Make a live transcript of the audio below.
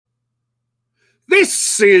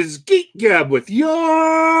This is Geek Gab with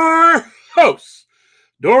your hosts,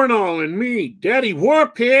 Dornall and me, Daddy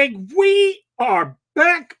Warpig. We are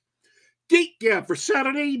back. Geek Gab for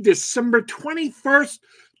Saturday, December 21st,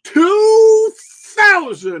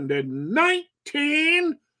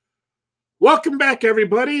 2019. Welcome back,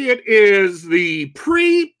 everybody. It is the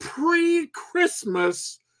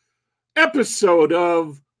pre-Christmas episode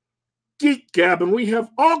of Geek Gab, and we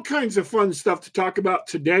have all kinds of fun stuff to talk about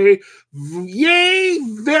today. Yay,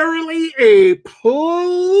 verily a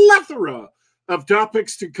plethora of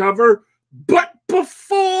topics to cover. But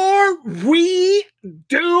before we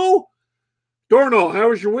do, Dornall, how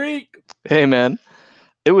was your week? Hey, man.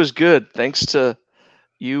 It was good. Thanks to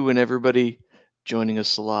you and everybody joining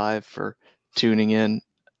us live for tuning in.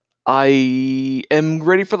 I am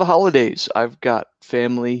ready for the holidays. I've got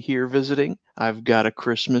family here visiting. I've got a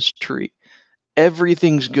Christmas tree.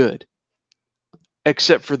 Everything's good,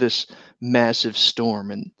 except for this massive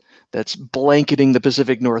storm and that's blanketing the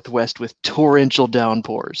Pacific Northwest with torrential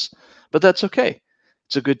downpours. But that's okay.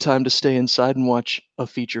 It's a good time to stay inside and watch a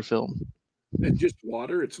feature film. And just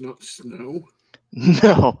water? It's not snow?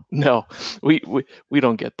 No. We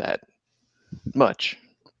don't get that much.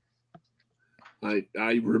 I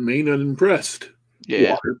remain unimpressed.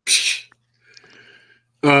 Yeah.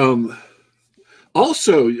 Water.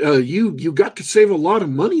 Also, you got to save a lot of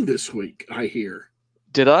money this week, I hear.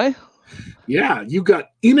 Did I? Yeah, you got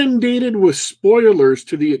inundated with spoilers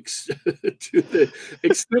to the extent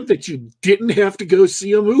that you didn't have to go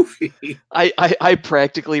see a movie. I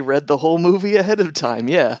practically read the whole movie ahead of time.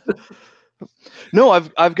 Yeah. No,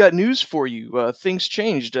 I've got news for you. Things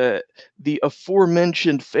changed. The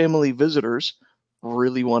aforementioned family visitors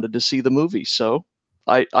really wanted to see the movie, so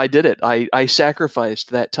I did it. I sacrificed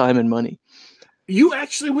that time and money. You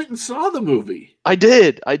actually went and saw the movie. I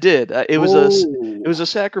did. It was a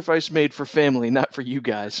sacrifice made for family, not for you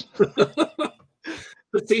guys.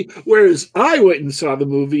 See, whereas I went and saw the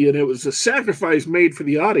movie, and it was a sacrifice made for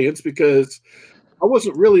the audience because I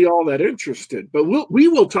wasn't really all that interested. But we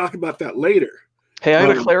will talk about that later. Hey, I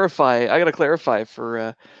gotta clarify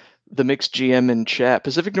for the mixed GM in chat.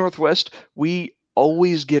 Pacific Northwest, we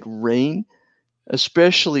always get rain,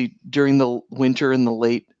 especially during the winter and the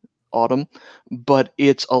late autumn, but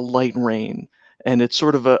it's a light rain and it's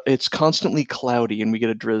constantly cloudy and we get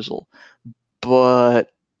a drizzle,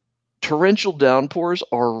 but torrential downpours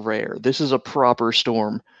are rare. This is a proper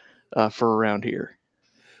storm for around here.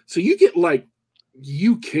 So you get like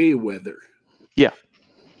UK weather. Yeah.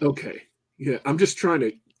 Okay. Yeah. I'm just trying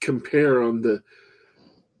to compare on the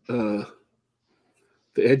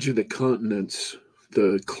edge of the continents.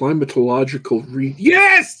 The climatological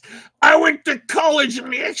Yes! I went to college and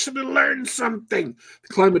we actually learned something.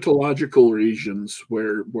 The climatological regions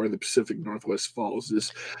where the Pacific Northwest falls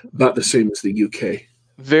is about the same as the UK.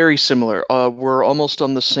 Very similar. We're almost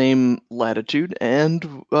on the same latitude,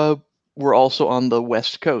 and we're also on the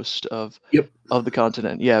west coast of the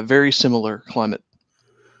continent. Yeah, very similar climate.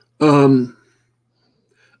 Before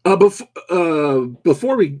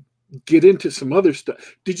we get into some other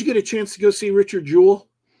stuff, did you get a chance to go see Richard Jewell?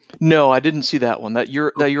 No, I didn't see that one. That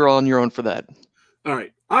you're on your own for that. All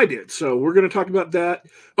right, I did. So we're going to talk about that.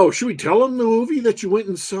 Oh, should we tell them the movie that you went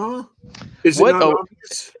and saw? Is it not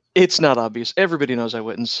obvious? It's not obvious. Everybody knows I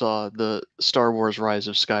went and saw the Star Wars Rise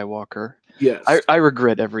of Skywalker. Yes. I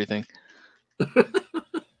regret everything.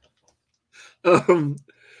 And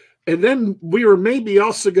then we were maybe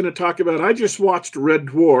also going to talk about, I just watched Red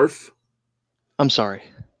Dwarf. I'm sorry.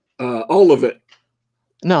 All of it.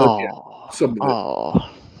 No. Okay. Some of it.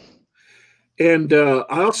 And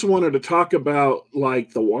I also wanted to talk about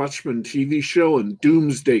like the Watchmen TV show and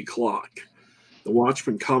Doomsday Clock, the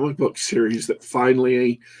Watchmen comic book series that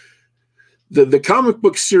finally, the comic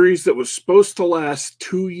book series that was supposed to last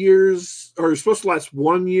 2 years, or was supposed to last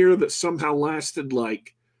 1 year, that somehow lasted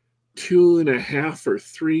like 2.5 or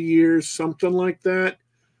 3 years, something like that.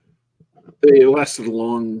 They lasted a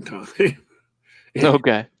long time.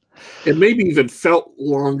 Okay. It maybe even felt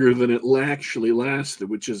longer than it actually lasted,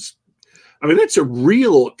 which is, I mean, that's a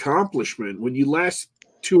real accomplishment. When you last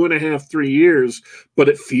 2.5, 3 years, but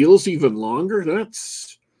it feels even longer,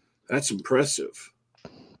 that's impressive.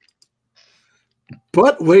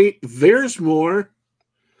 But wait, there's more.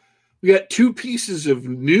 We got 2 pieces of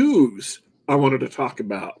news I wanted to talk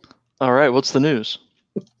about. All right, what's the news?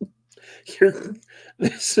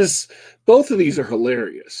 Both of these are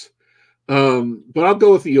hilarious. But I'll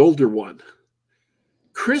go with the older one.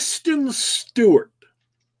 Kristen Stewart.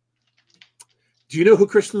 Do you know who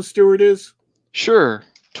Kristen Stewart is? Sure.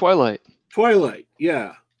 Twilight,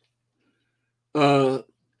 yeah. The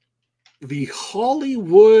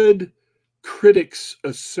Hollywood Critics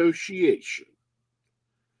Association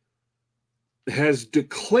has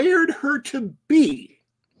declared her to be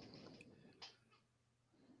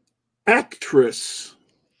actress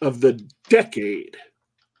of the decade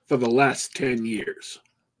for the last 10 years.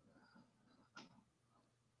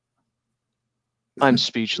 I'm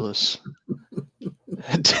speechless.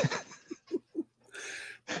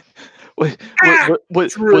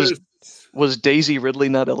 Was Daisy Ridley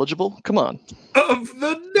not eligible? Come on. Of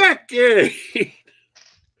the decade.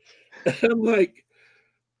 I'm like,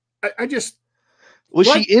 I just. Was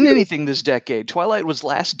she in anything this decade? Twilight was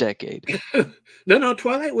last decade. No,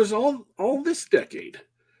 Twilight was all this decade.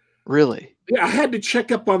 Really? Yeah, I had to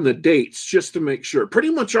check up on the dates just to make sure.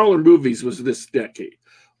 Pretty much all her movies was this decade.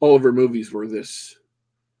 All of her movies were this.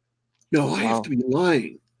 No, I have to be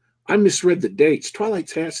lying. I misread the dates.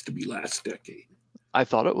 Twilight's has to be last decade. I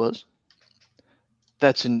thought it was.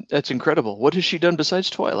 That's incredible. What has she done besides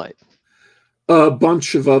Twilight? A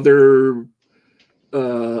bunch of other.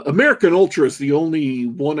 American Ultra is the only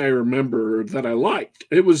one I remember that I liked.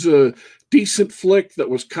 It was a decent flick that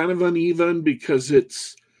was kind of uneven because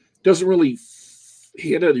it's doesn't really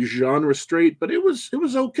hit a genre straight, but it was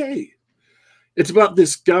okay. It's about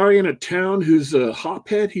this guy in a town who's a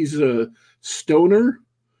hophead. He's a stoner.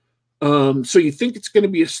 So you think it's going to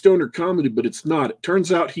be a stoner comedy, but it's not. It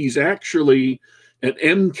turns out he's actually an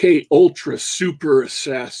MK Ultra super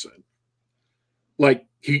assassin. Like,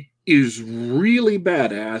 he is really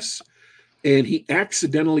badass, and he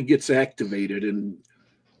accidentally gets activated, and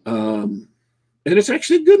it's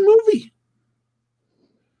actually a good movie.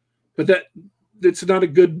 But it's not a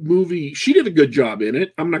good movie. She did a good job in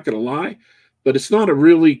it. I'm not going to lie. But it's not a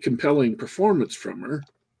really compelling performance from her.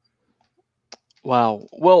 Wow.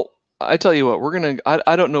 Well, I tell you what,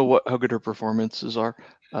 I don't know how good her performances are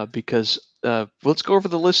because let's go over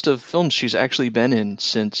the list of films she's actually been in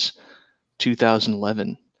since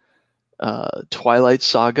 2011. Twilight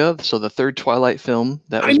Saga, so the third Twilight film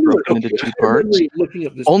that was broken into two parts.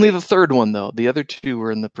 Only the third one, though. The other two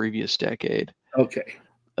were in the previous decade. Okay.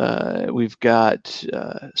 We've got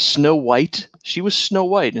Snow White. She was Snow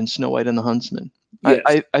White in Snow White and the Huntsman.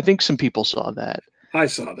 Yes. I think some people saw that. I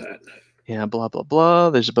saw that. Yeah, blah, blah, blah.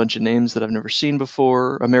 There's a bunch of names that I've never seen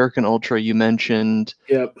before. American Ultra, you mentioned.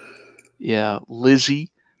 Yep. Yeah,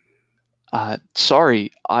 Lizzie.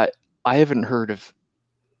 Sorry, I haven't heard of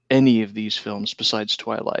any of these films besides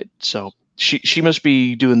Twilight. So she must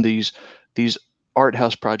be doing these art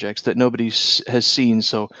house projects that nobody has seen.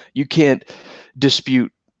 So you can't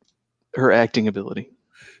dispute her acting ability.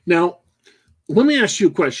 Now, let me ask you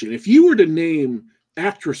a question. If you were to name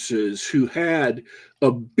actresses who had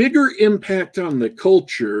a bigger impact on the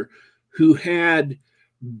culture, who had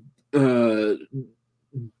better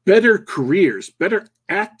careers, better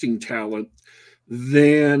acting talent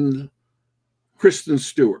than Kristen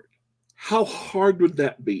Stewart, how hard would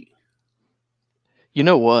that be? You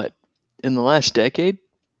know what? In the last decade,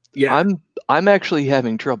 yeah, I'm actually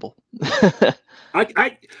having trouble.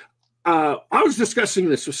 I was discussing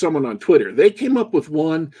this with someone on Twitter. They came up with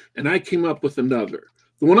one, and I came up with another.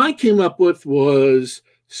 The one I came up with was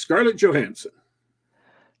Scarlett Johansson.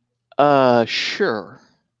 Sure.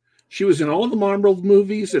 She was in all the Marvel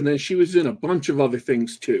movies, and then she was in a bunch of other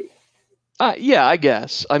things too. Yeah, I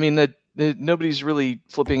guess. I mean, that nobody's really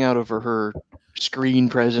flipping out over her screen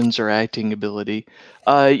presence or acting ability.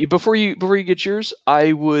 Before you get yours,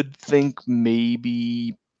 I would think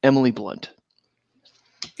maybe Emily Blunt.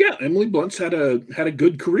 Yeah, Emily Blunt's had a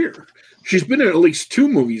good career. She's been in at least two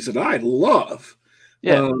movies that I love.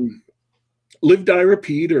 Yeah. Live, Die,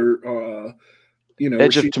 Repeat, or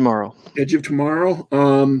Edge of Tomorrow. Edge of Tomorrow.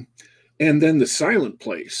 And then The Silent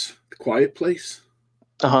Place, The Quiet Place.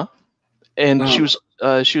 Uh-huh. And she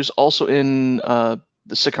was also in the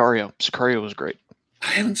Sicario. Sicario was great. I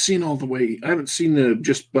haven't seen all the way. I haven't seen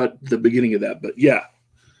the beginning of that, but yeah.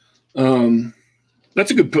 That's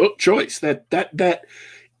a good choice. That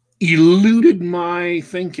eluded my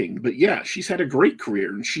thinking, but yeah, she's had a great career,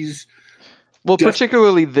 and she's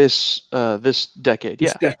particularly this decade.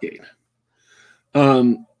 This decade.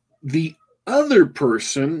 The other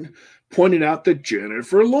person pointed out that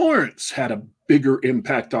Jennifer Lawrence had a bigger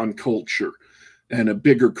impact on culture and a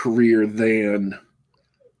bigger career than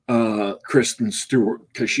Kristen Stewart,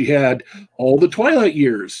 because she had all the Twilight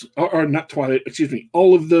years, or not Twilight, excuse me,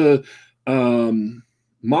 all of the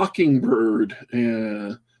Mockingbird,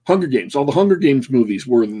 Hunger Games. All the Hunger Games movies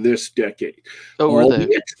were this decade. Oh, were all they?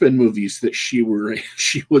 the X-Men movies that she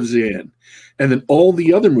was in, and then all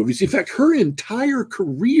the other movies. In fact, her entire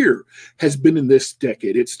career has been in this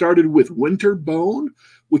decade. It started with Winterbone,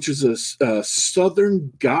 which is a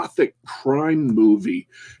Southern Gothic crime movie,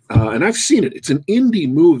 and I've seen it. It's an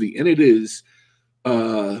indie movie, and it is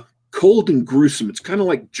cold and gruesome. It's kind of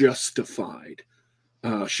like Justified.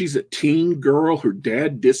 She's a teen girl. Her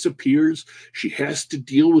dad disappears. She has to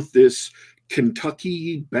deal with this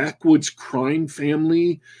Kentucky backwoods crime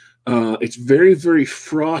family. It's very, very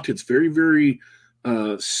fraught. It's very, very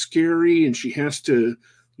scary. And she has to,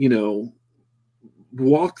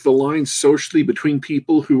 walk the line socially between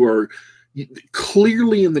people who are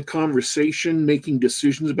clearly in the conversation, making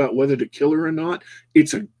decisions about whether to kill her or not.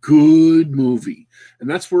 It's a good movie. And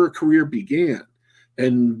that's where her career began.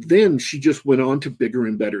 And then she just went on to bigger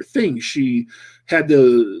and better things. She had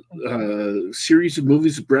the series of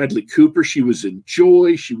movies with Bradley Cooper. She was in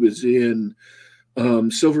Joy. She was in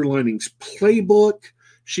Silver Linings Playbook.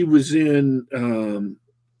 She was in,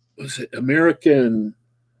 American...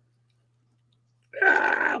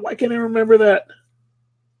 why can't I remember that?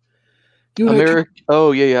 American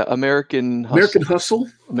Hustle. American Hustle?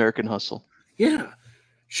 American Hustle. Yeah.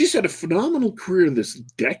 She's had a phenomenal career this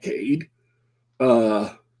decade.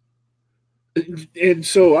 And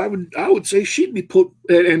so I would say she'd be put,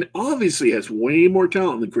 and obviously has way more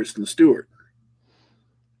talent than Kristen Stewart.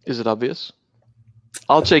 Is it obvious?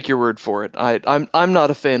 I'll take your word for it. I'm not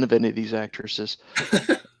a fan of any of these actresses.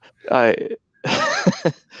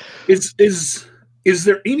 Is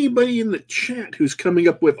there anybody in the chat who's coming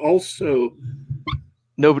up with also?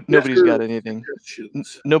 Nobody's got anything.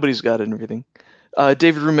 Nobody's got anything.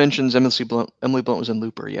 David Rue mentions Emily Blunt was in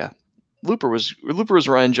Looper. Yeah. Looper was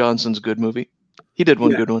Rian Johnson's good movie. He did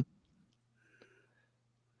one good one.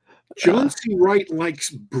 John C. Wright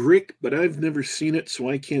likes Brick, but I've never seen it,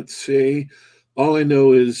 so I can't say. All I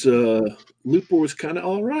know is Looper was kind of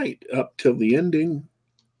all right up till the ending.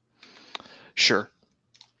 Sure.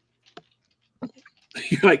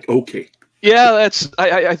 You're like, okay. Yeah, that's.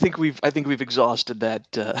 I think we've exhausted that.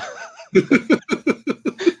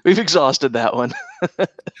 We've exhausted that one.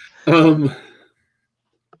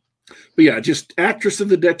 But yeah, just actress of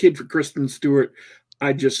the decade for Kristen Stewart.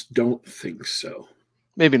 I just don't think so.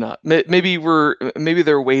 Maybe not. Maybe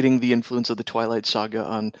they're weighting the influence of the Twilight Saga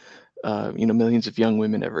on, millions of young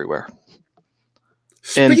women everywhere.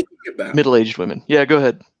 And middle-aged women. Yeah, go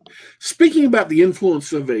ahead. Speaking about the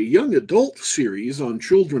influence of a young adult series on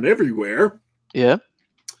children everywhere. Yeah.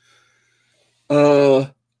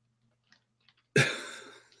 Have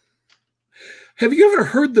you ever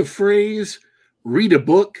heard the phrase, read a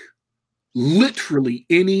book? Literally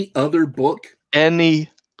any other book? Any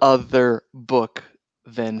other book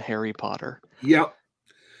than Harry Potter. Yep.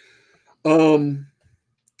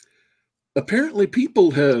 Apparently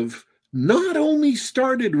people have not only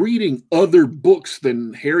started reading other books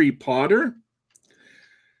than Harry Potter,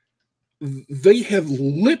 they have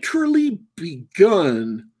literally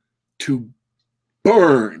begun to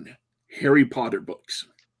burn Harry Potter books.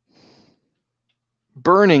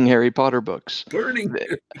 Burning Harry Potter books. Burning.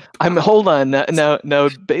 Hold on now.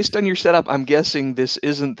 Based on your setup, I'm guessing this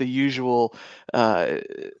isn't the usual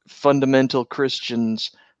fundamental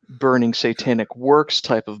Christians burning satanic works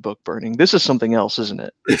type of book burning. This is something else, isn't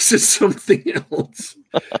it? This is something else.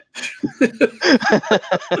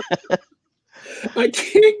 I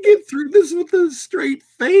can't get through this with a straight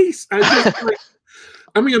face.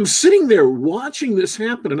 I'm sitting there watching this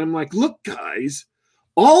happen, and I'm like, look, guys.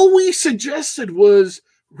 All we suggested was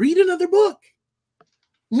read another book.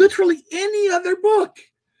 Literally any other book.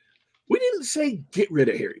 We didn't say get rid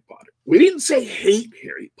of Harry Potter. We didn't say hate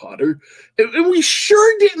Harry Potter. And we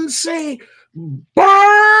sure didn't say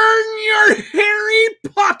burn your Harry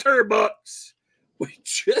Potter books. We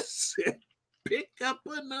just said pick up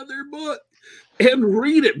another book and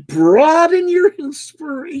read it. Broaden your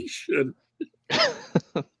inspiration.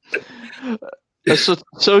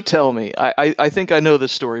 So tell me, I think I know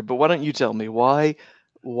this story, but why don't you tell me why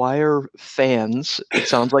are fans, it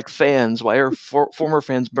sounds like fans, why are former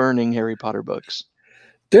fans burning Harry Potter books?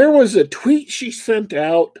 There was a tweet she sent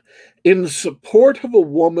out in support of a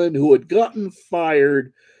woman who had gotten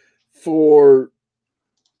fired for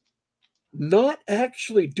not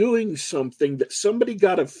actually doing something that somebody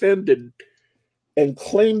got offended and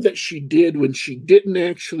claimed that she did when she didn't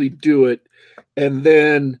actually do it. And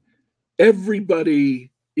then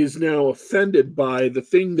everybody is now offended by the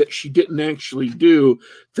thing that she didn't actually do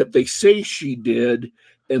that they say she did.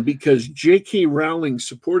 And because J.K. Rowling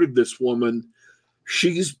supported this woman,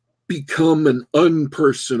 she's become an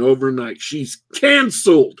unperson overnight. She's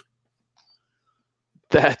canceled.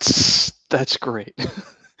 That's great.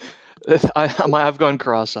 I've gone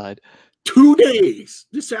cross-eyed. 2 days.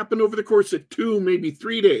 This happened over the course of 2, maybe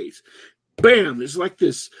 3 days. Bam! It's like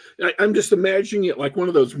this. I'm just imagining it like one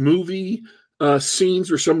of those movie scenes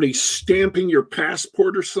where somebody's stamping your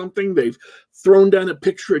passport or something. They've thrown down a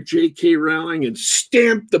picture of J.K. Rowling and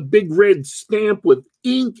stamped the big red stamp with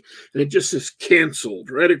ink, and it just says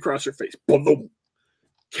canceled right across her face. Boom.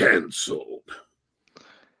 Canceled.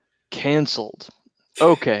 Canceled.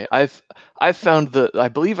 Okay, I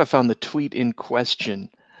believe I found the tweet in question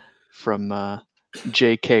from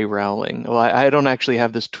J.K. Rowling. Well, I don't actually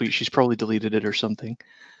have this tweet. She's probably deleted it or something.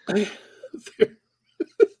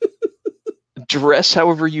 Dress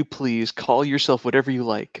however you please. Call yourself whatever you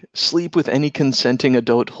like. Sleep with any consenting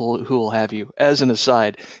adult who will have you. As an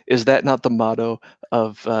aside, is that not the motto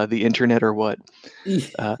of the internet or what?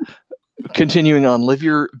 Continuing on, live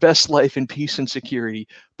your best life in peace and security,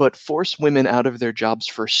 but force women out of their jobs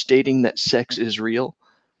for stating that sex is real.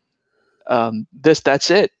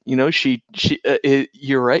 That's it. You know,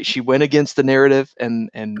 you're right. She went against the narrative,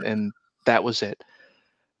 and that was it.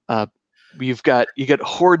 You got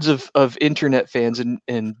hordes of internet fans,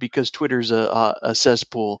 and because Twitter's a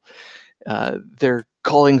cesspool, they're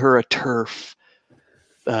calling her a TERF.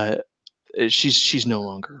 She's no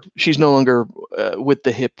longer with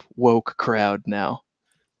the hip woke crowd now.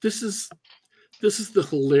 This is the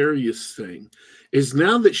hilarious thing, is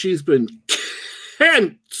now that she's been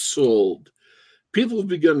canceled, people have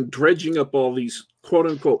begun dredging up all these quote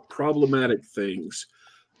unquote problematic things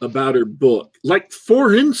about her book. Like,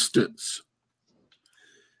 for instance,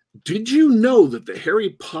 did you know that the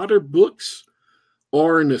Harry Potter books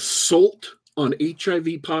are an assault on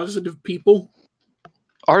HIV positive people?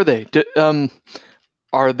 Are they?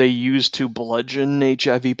 Are they used to bludgeon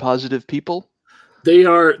HIV positive people? They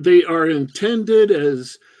are intended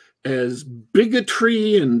as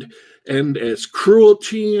bigotry and as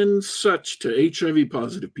cruelty and such to HIV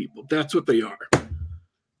positive people. That's what they are.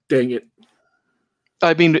 Dang it.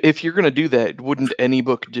 I mean, if you're going to do that, wouldn't any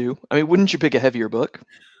book do? I mean, wouldn't you pick a heavier book?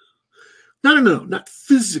 No, not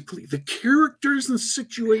physically. The characters and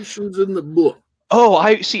situations in the book. Oh,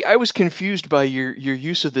 I was confused by your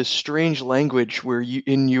use of this strange language where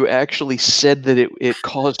you actually said that it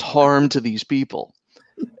caused harm to these people.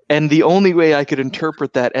 And the only way I could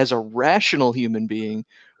interpret that as a rational human being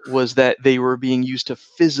was that they were being used to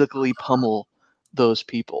physically pummel those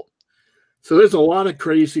people. So there's a lot of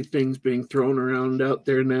crazy things being thrown around out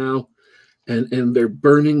there now, and they're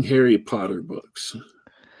burning Harry Potter books.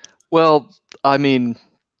 Well, I mean,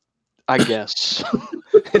 I guess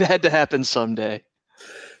it had to happen someday.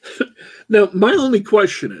 Now, my only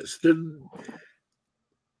question is,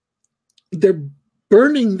 they're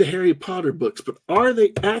burning the Harry Potter books, but are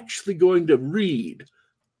they actually going to read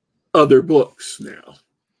other books now?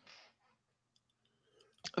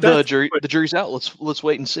 The jury's out. Let's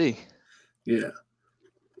wait and see. Yeah.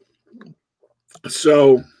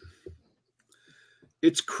 So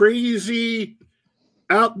it's crazy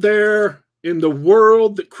out there in the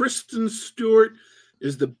world that Kristen Stewart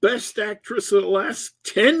is the best actress of the last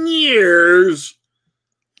 10 years.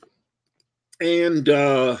 And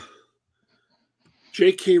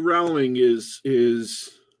J.K. Rowling is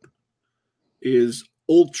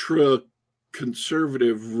ultra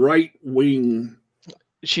conservative, right wing.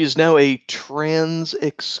 She is now a trans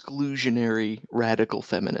exclusionary radical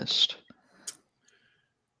feminist.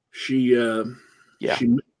 She's out.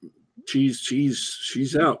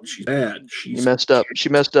 She's bad. She messed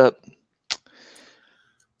up.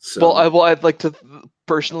 So. Well, I'd like to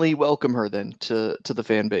personally welcome her then to the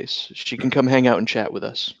fan base. She can come hang out and chat with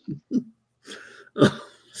us.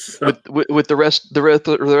 with the rest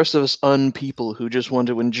of us unpeople who just want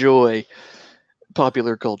to enjoy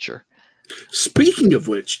popular culture. Speaking of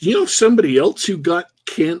which, you know somebody else who got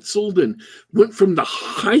canceled and went from the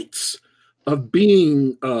heights of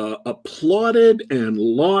being applauded and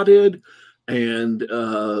lauded and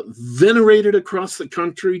venerated across the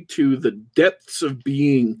country to the depths of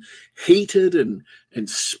being hated and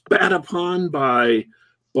spat upon by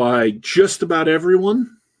just about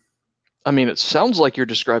everyone? I mean, it sounds like you're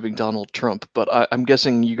describing Donald Trump, but I'm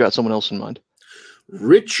guessing you got someone else in mind.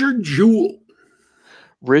 Richard Jewell.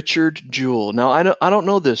 Richard Jewell. Now, I don't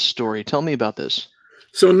know this story. Tell me about this.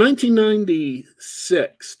 So in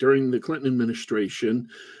 1996, during the Clinton administration,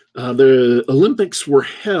 the Olympics were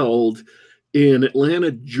held in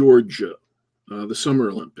Atlanta, Georgia, the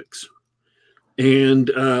Summer Olympics.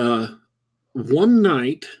 And one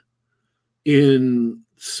night in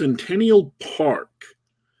Centennial Park,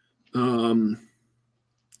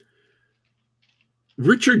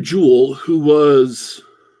 Richard Jewell, he was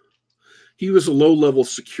a low-level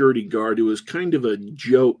security guard who was kind of a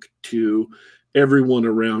joke to everyone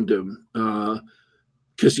around him,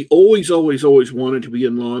 because he always wanted to be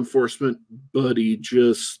in law enforcement, but he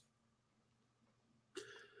just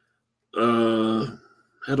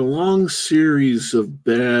had a long series of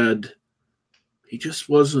bad. He just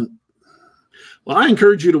wasn't. Well, I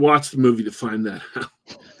encourage you to watch the movie to find that out.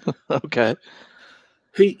 Okay.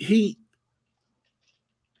 He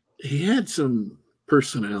had some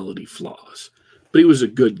personality flaws, but he was a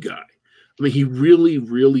good guy. I mean, he really,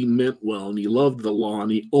 really meant well, and he loved the law,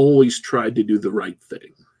 and he always tried to do the right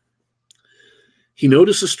thing. He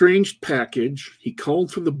noticed a strange package. He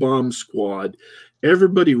called for the bomb squad.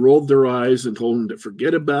 Everybody rolled their eyes and told him to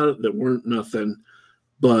forget about it. There weren't nothing,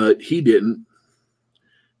 but he didn't.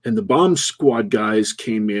 And the bomb squad guys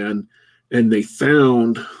came in, and they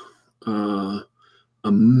found a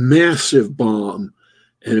massive bomb.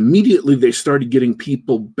 And immediately they started getting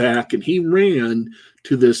people back, and he ran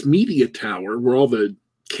to this media tower where all the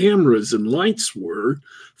cameras and lights were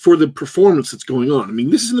for the performance that's going on. I mean,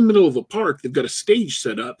 this is in the middle of a park. They've got a stage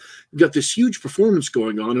set up. They've got this huge performance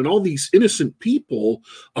going on, and all these innocent people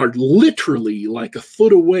are literally like a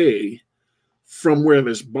foot away from where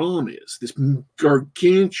this bomb is, this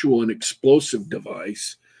gargantuan explosive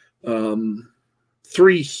device.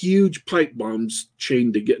 3 huge pipe bombs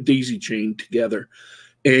daisy-chained together.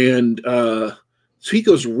 And so he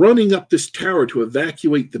goes running up this tower to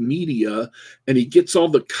evacuate the media, and he gets all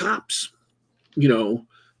the cops,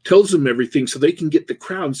 tells them everything so they can get the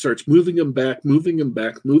crowd, starts moving them back.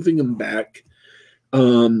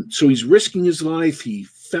 So he's risking his life. He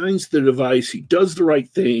finds the device. He does the right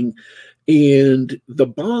thing. And the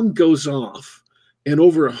bomb goes off, and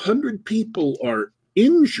over 100 people are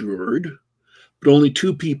injured, but only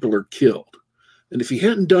 2 people are killed. And if he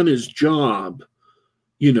hadn't done his job,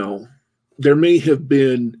 there may have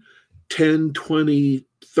been 10, 20,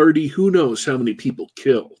 30, who knows how many people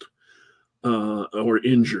killed or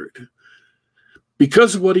injured.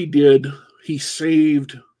 Because of what he did, he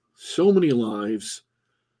saved so many lives,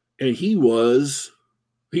 and he was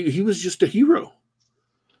just a hero.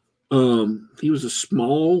 He was a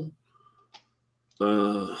small,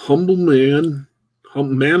 humble man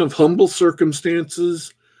of humble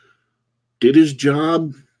circumstances, did his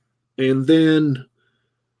job, and then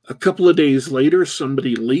a couple of days later,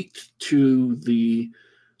 somebody leaked to the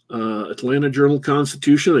Atlanta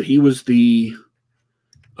Journal-Constitution that he was the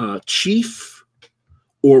chief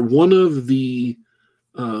or one of the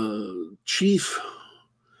chief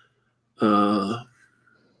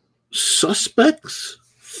suspects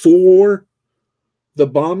for the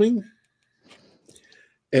bombing.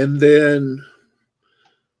 And then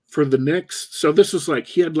for the next, so this was like,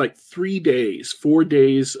 he had like 4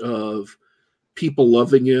 days of people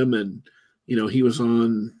loving him. And, he was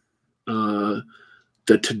on the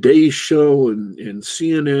Today Show and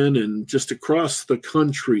CNN, and just across the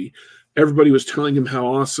country, everybody was telling him how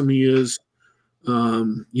awesome he is.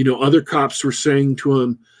 Other cops were saying to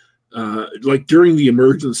him, like during the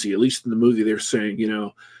emergency, at least in the movie, they're saying,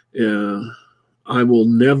 I will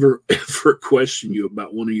never ever question you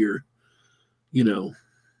about one of your little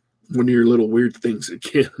weird things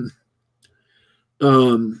again.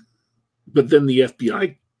 But then the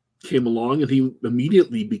FBI came along, and he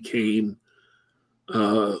immediately became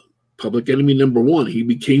public enemy number 1. He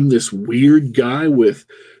became this weird guy with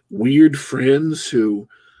weird friends who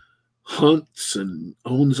hunts and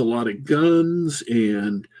owns a lot of guns,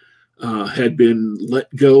 and had been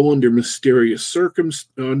let go under not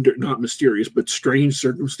mysterious, but strange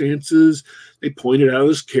circumstances. They pointed out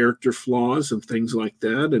his character flaws and things like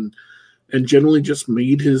that, and generally just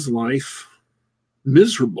made his life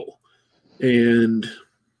miserable. And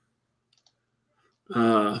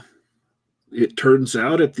it turns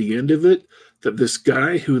out at the end of it that this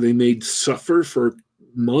guy who they made suffer for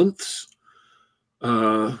months,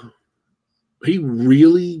 he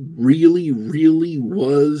really, really, really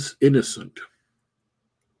was innocent.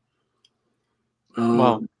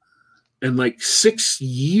 Wow. And like 6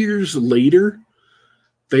 years later,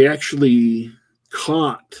 they actually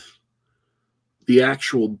caught the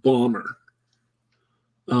actual bomber.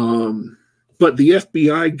 But the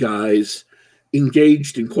FBI guys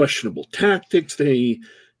engaged in questionable tactics. They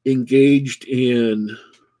engaged in...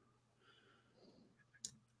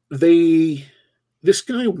 This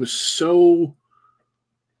guy was so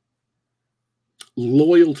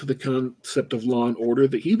loyal to the concept of law and order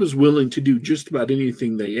that he was willing to do just about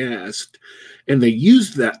anything they asked, and they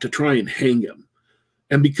used that to try and hang him.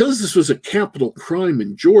 And because this was a capital crime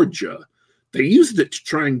in Georgia, they used it to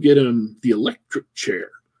try and get him the electric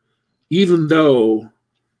chair. even though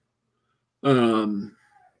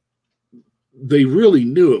they really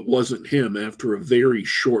knew it wasn't him after a very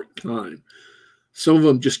short time. Some of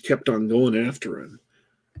them just kept on going after him.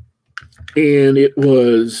 And it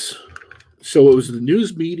was the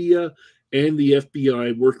news media and the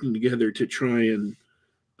FBI working together to try and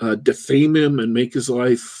defame him and make his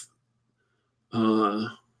life, make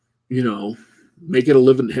it a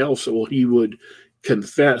living hell so he would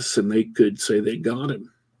confess and they could say they got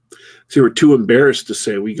him. So they were too embarrassed to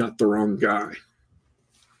say we got the wrong guy.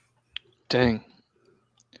 Dang.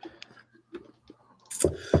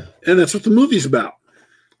 And that's what the movie's about.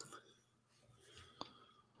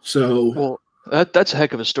 So, well, that's a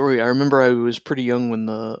heck of a story. I remember I was pretty young when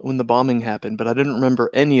the bombing happened, but I didn't remember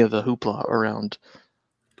any of the hoopla around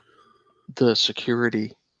the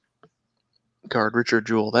security guard, Richard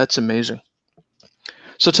Jewell. That's amazing.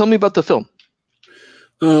 So tell me about the film.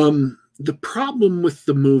 The problem with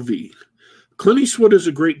the movie, Clint Eastwood is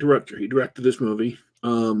a great director. He directed this movie.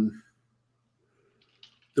 The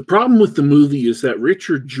problem with the movie is that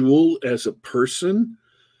Richard Jewell as a person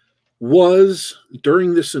was,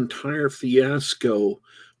 during this entire fiasco,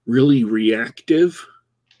 really reactive.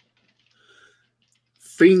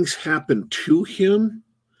 Things happened to him,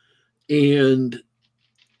 and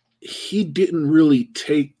he didn't really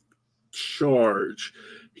take charge.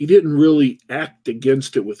 He didn't really act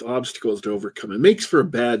against it with obstacles to overcome. It makes for a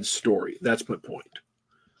bad story. That's my point.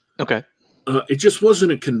 Okay. It just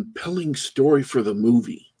wasn't a compelling story for the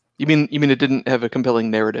movie. You mean it didn't have a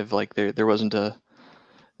compelling narrative? Like there wasn't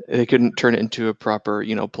they couldn't turn it into a proper,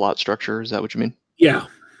 plot structure. Is that what you mean? Yeah.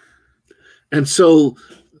 And so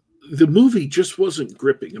the movie just wasn't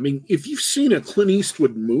gripping. I mean, if you've seen a Clint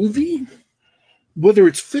Eastwood movie, whether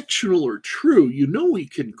it's fictional or true, he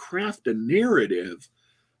can craft a narrative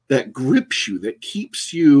that grips you, that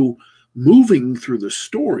keeps you moving through the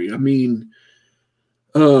story. I mean,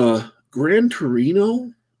 Gran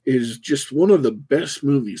Torino is just one of the best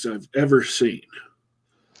movies I've ever seen.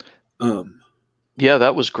 Yeah,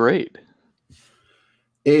 that was great.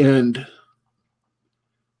 And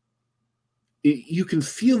you can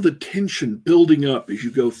feel the tension building up as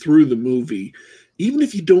you go through the movie. Even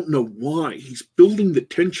if you don't know why, he's building the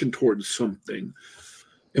tension towards something.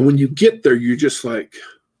 And when you get there, you're just like,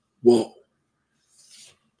 whoa.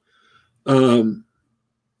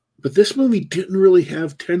 But this movie didn't really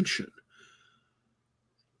have tension.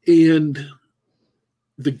 And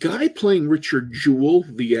the guy playing Richard Jewell,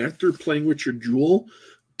 the actor playing Richard Jewell,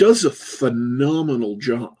 does a phenomenal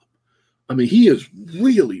job. I mean, he is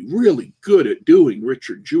really, really good at doing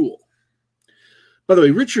Richard Jewell. By the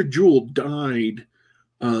way, Richard Jewell died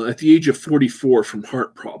at the age of 44 from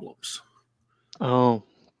heart problems. Oh.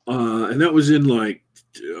 And that was in I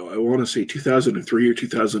want to say 2003 or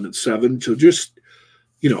 2007. So just,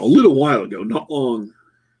 a little while ago, not long.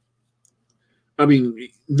 I mean,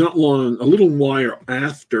 not long, a little while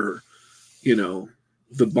after,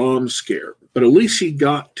 the bomb scare. But at least he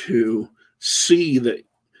got to see that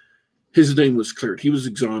his name was cleared. He was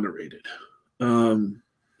exonerated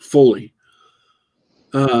fully.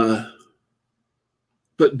 But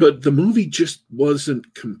the movie just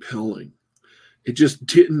wasn't compelling. It just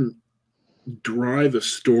didn't drive a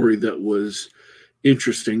story that was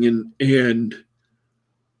interesting. And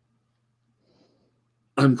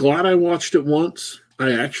I'm glad I watched it once.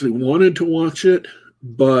 I actually wanted to watch it,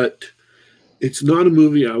 but it's not a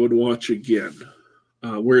movie I would watch again.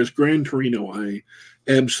 Whereas Gran Torino, I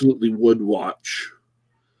absolutely would watch,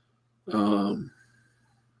 over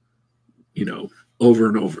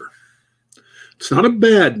and over. It's not a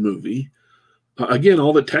bad movie. Again,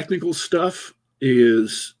 all the technical stuff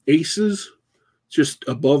is aces, just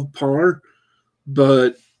above par.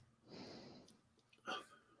 But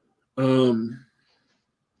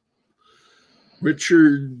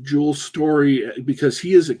Richard Jewell's story, because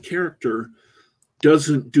he is a character,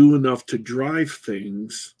 doesn't do enough to drive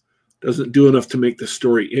things, doesn't do enough to make the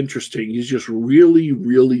story interesting. He's just really,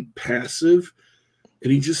 really passive.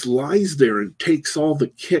 And he just lies there and takes all the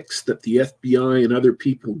kicks that the FBI and other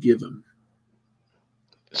people give him.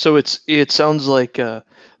 So it sounds like a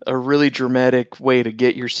really dramatic way to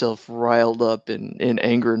get yourself riled up in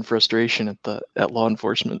anger and frustration at law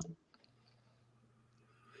enforcement.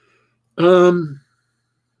 I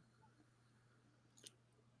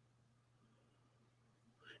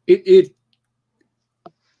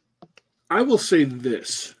will say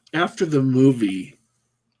this. After the movie,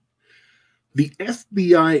 the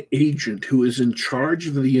FBI agent who is in charge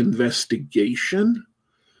of the investigation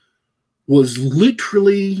was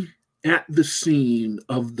literally at the scene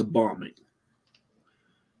of the bombing.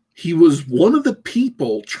 He was one of the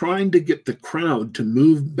people trying to get the crowd to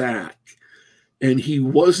move back, and he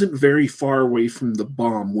wasn't very far away from the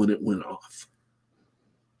bomb when it went off.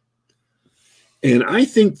 And I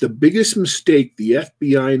think the biggest mistake the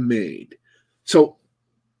FBI made, so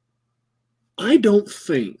I don't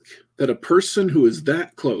think that a person who is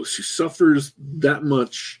that close, who suffers that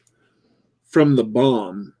much from the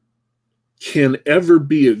bomb, can ever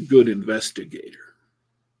be a good investigator.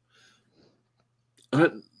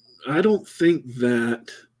 I don't think that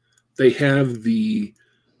they have the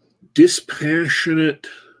dispassionate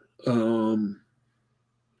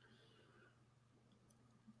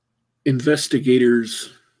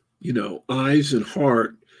investigators, eyes and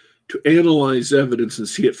heart to analyze evidence and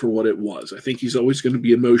see it for what it was. I think he's always going to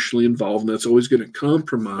be emotionally involved, and that's always going to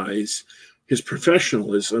compromise his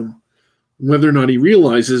professionalism, whether or not he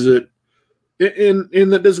realizes it.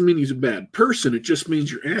 And that doesn't mean he's a bad person. It just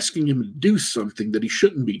means you're asking him to do something that he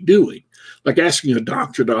shouldn't be doing, like asking a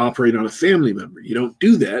doctor to operate on a family member. You don't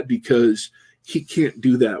do that because he can't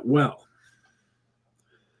do that well.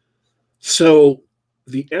 So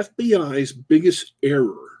the FBI's biggest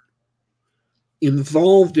error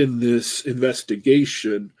involved in this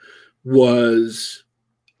investigation was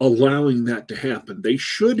allowing that to happen. They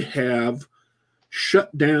should have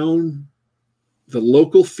shut down the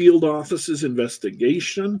local field office's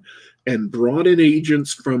investigation and brought in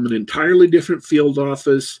agents from an entirely different field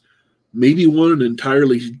office, maybe one in an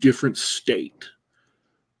entirely different state.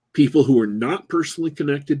 People who were not personally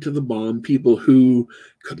connected to the bomb, people who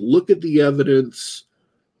could look at the evidence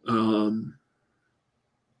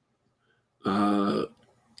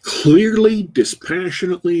clearly,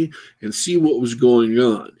 dispassionately, and see what was going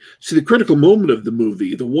on. See, the critical moment of the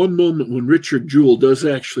movie, the one moment when Richard Jewell does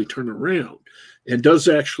actually turn around and does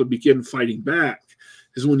actually begin fighting back,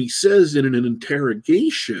 is when he says in an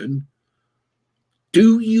interrogation,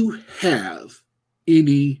 "Do you have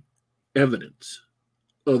any evidence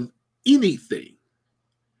of anything?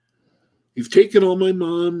 You've taken all my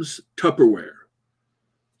mom's Tupperware.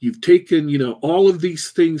 You've taken, all of these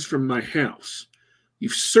things from my house.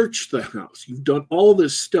 You've searched the house. You've done all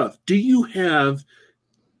this stuff. Do you have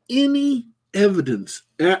any evidence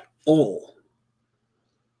at all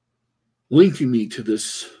linking me to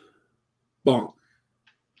this bomb?"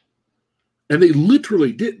 And they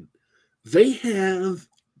literally didn't. They have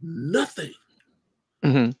nothing.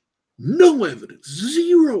 Mm-hmm. No evidence.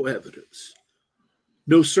 Zero evidence.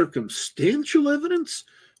 No circumstantial evidence.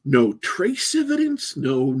 No trace evidence.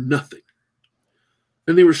 No nothing.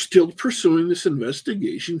 And they were still pursuing this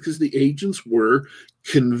investigation because the agents were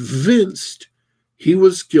convinced he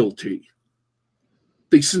was guilty.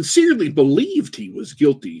 They sincerely believed he was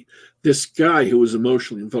guilty, this guy who was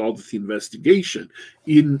emotionally involved with the investigation.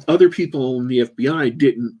 Even other people in the FBI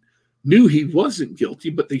knew he wasn't guilty,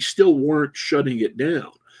 but they still weren't shutting it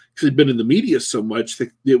down because it'd been in the media so much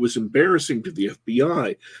that it was embarrassing to the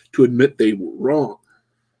FBI to admit they were wrong.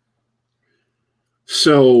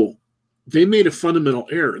 So they made a fundamental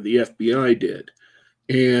error, the FBI did.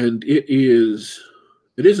 And it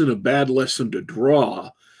isn't a bad lesson to draw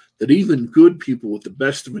that even good people with the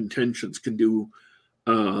best of intentions can do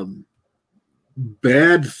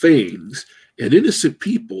bad things, and innocent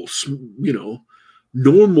people,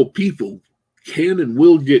 normal people can and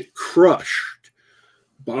will get crushed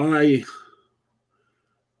by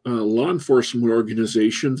law enforcement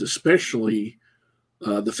organizations, especially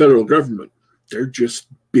the federal government. They're just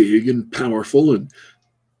big and powerful, and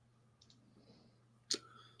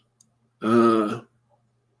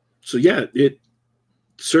so yeah, it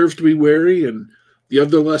serves to be wary. And the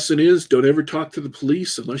other lesson is, don't ever talk to the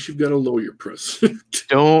police unless you've got a lawyer present.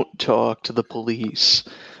 Don't talk to the police.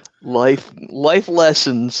 Life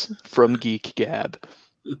lessons from Geek Gab.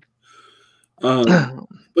 But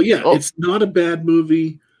yeah, It's not a bad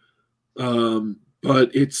movie, but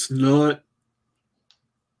it's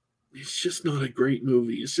just not a great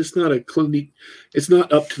movie. It's just not it's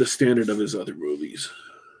not up to the standard of his other movies.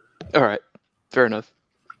 All right, fair enough.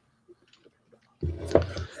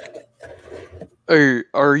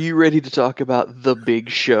 Are you ready to talk about The Big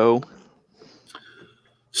Show?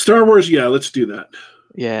 Star Wars, yeah, let's do that.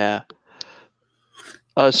 Yeah.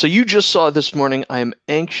 So you just saw it this morning. I am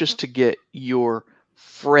anxious to get your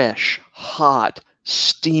fresh, hot,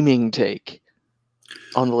 steaming take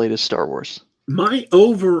on the latest Star Wars. My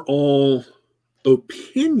overall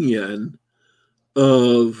opinion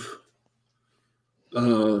of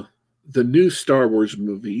the new Star Wars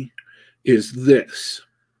movie is this.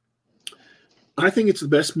 I think it's the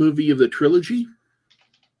best movie of the trilogy.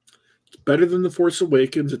 It's better than The Force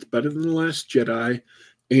Awakens. It's better than The Last Jedi.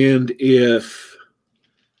 And if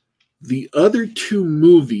the other two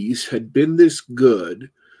movies had been this good,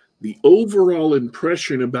 the overall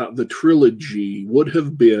impression about the trilogy would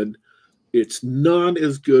have been it's not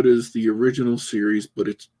as good as the original series, but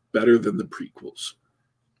it's better than the prequels.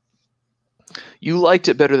 You liked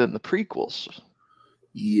it better than the prequels?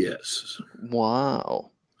 Yes.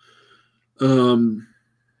 Wow. The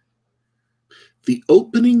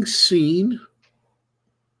opening scene,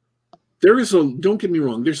 don't get me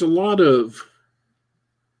wrong, there's a lot of,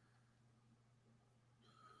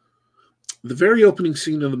 the very opening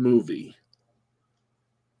scene of the movie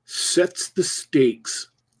sets the stakes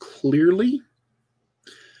clearly.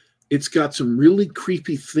 It's got some really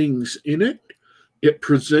creepy things in it. It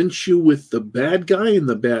presents you with the bad guy and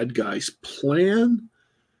the bad guy's plan.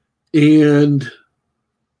 And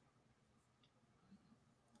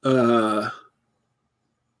I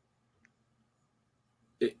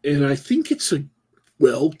think it's a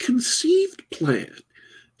well-conceived plan.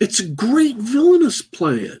 It's a great villainous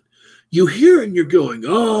plan. You hear it and you're going,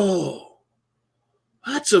 oh,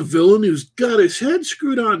 that's a villain who's got his head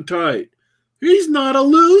screwed on tight. He's not a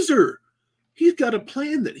loser. He's got a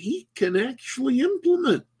plan that he can actually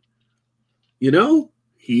implement. You know,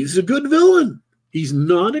 he's a good villain. He's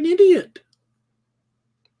not an idiot.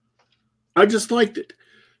 I just liked it.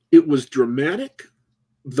 It was dramatic.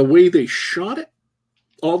 The way they shot it,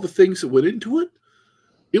 all the things that went into it,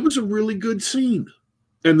 it was a really good scene.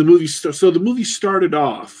 And the movie started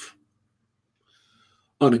off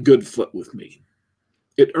on a good foot with me.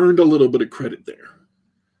 It earned a little bit of credit there.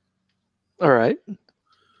 All right.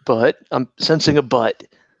 But I'm sensing a but.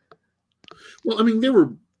 Well, I mean, there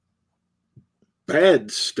were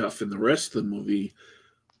bad stuff in the rest of the movie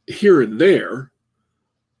here and there.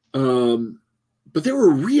 But there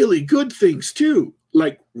were really good things too.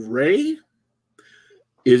 Like Rey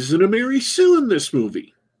isn't a Mary Sue in this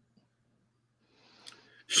movie.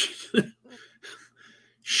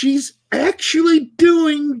 She's actually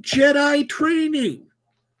doing Jedi training.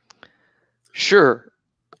 Sure.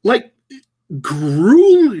 Like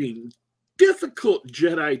grueling, difficult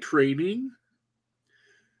Jedi training.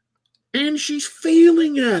 And she's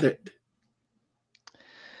failing at it.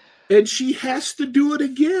 And she has to do it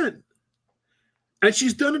again. And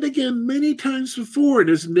she's done it again many times before and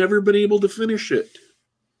has never been able to finish it.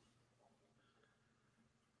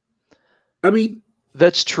 I mean,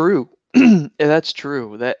 that's true. That's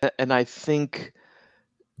true. And I think,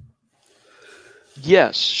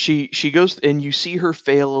 yes, she goes and you see her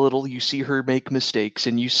fail a little. You see her make mistakes,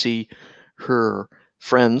 and you see her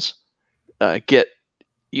friends get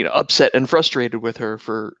upset and frustrated with her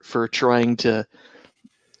for trying to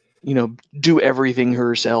do everything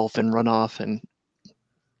herself and run off and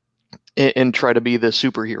try to be the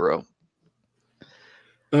superhero.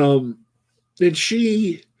 And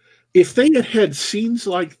if they had scenes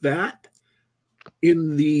like that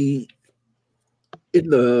in the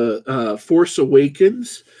Force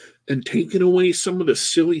Awakens and taken away some of the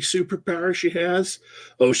silly superpower she has,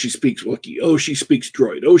 oh, she speaks Wookiee, oh, she speaks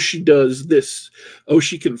droid, oh, she does this, oh,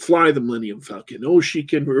 she can fly the Millennium Falcon, oh, she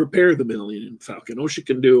can repair the Millennium Falcon, oh, she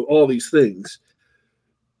can do all these things,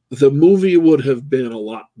 the movie would have been a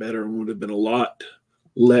lot better and would have been a lot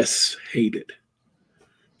less hated.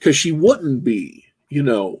 Because she wouldn't be,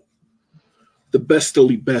 the best of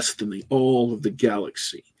the best in all of the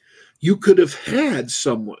galaxy. You could have had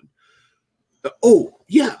someone. Oh,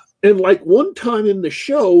 yeah. And like one time in the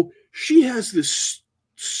show, she has this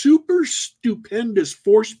super stupendous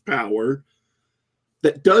force power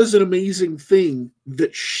that does an amazing thing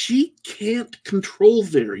that she can't control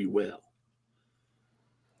very well.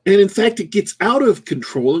 And in fact, it gets out of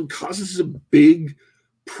control and causes a big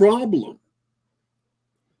problem.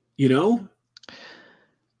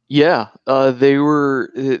 Yeah, they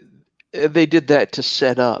did that to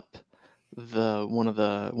set up one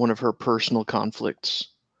of her personal conflicts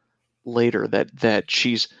later, that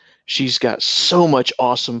she's got so much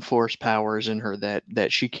awesome force powers in her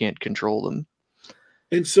that she can't control them.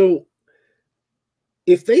 And so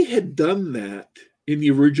if they had done that in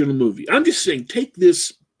the original movie, I'm just saying, take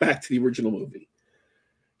this back to the original movie.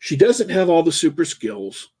 She doesn't have all the super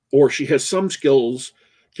skills, or she has some skills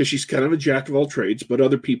because she's kind of a jack of all trades, but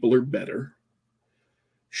other people are better.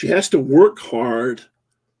 She has to work hard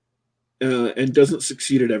and doesn't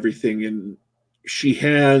succeed at everything. And she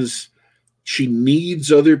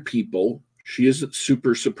needs other people. She isn't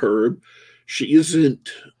super superb. She isn't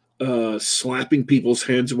slapping people's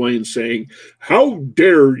hands away and saying, "How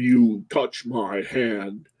dare you touch my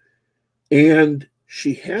hand?" And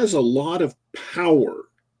she has a lot of power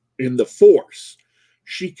in the Force.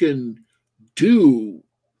 She can do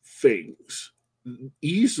things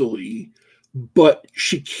easily but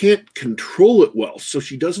she can't control it well, so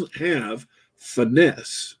she doesn't have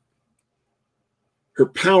finesse. Her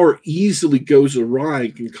power easily goes awry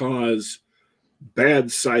and can cause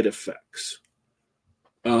bad side effects.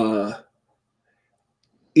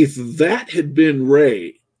 If that had been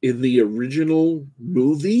Rey in the original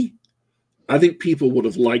movie, I think people would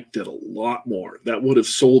have liked it a lot more. That would have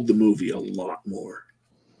sold the movie a lot more.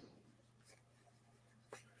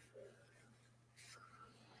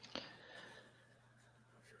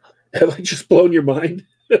 Have I just blown your mind?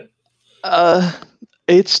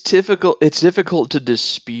 It's difficult. It's difficult to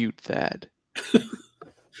dispute that.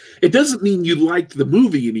 It doesn't mean you liked the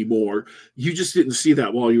movie anymore. You just didn't see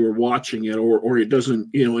that while you were watching it, or it doesn't,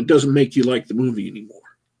 it doesn't make you like the movie anymore.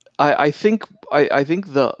 I think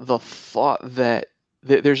the thought that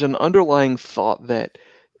there's an underlying thought that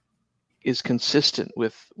is consistent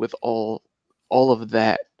with all of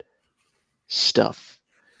that stuff,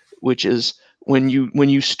 which is when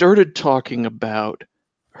you started talking about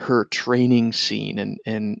her training scene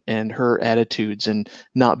and her attitudes and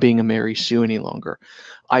not being a Mary Sue any longer,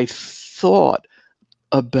 I thought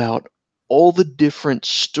about all the different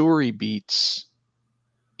story beats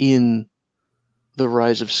in The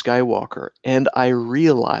Rise of Skywalker, and I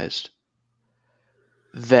realized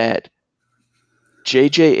that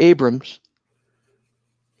J.J. Abrams,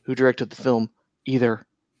 who directed the film, either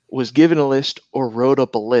was given a list or wrote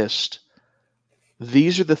up a list.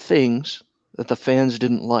 These are the things that the fans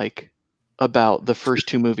didn't like about the first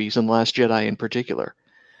two movies and Last Jedi in particular.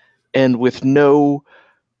 And with no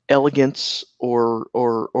elegance or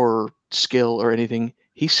skill or anything,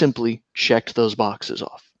 he simply checked those boxes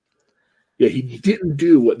off. Yeah, he didn't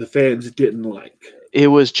do what the fans didn't like. It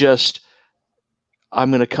was just,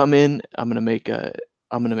 I'm going to come in, I'm going to make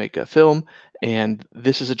a film, and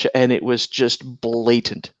this is and it was just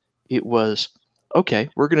blatant. It was, okay,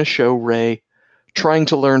 we're going to show Rey trying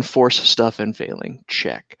to learn Force stuff and failing.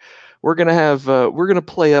 Check. We're going to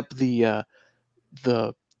play up the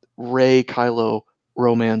Rey Kylo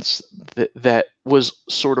romance that was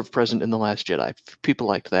sort of present in The Last Jedi. People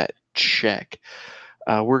liked that. Check.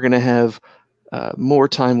 We're going to have more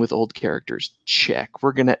time with old characters. Check.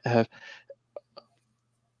 We're going to have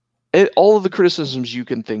all of the criticisms you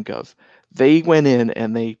can think of. They went in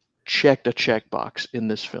and they checked a checkbox in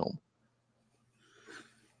this film.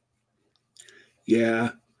 Yeah.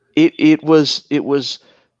 It was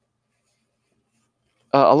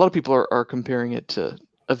a lot of people are comparing it to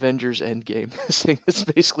Avengers Endgame, saying it's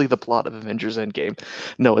basically the plot of Avengers Endgame.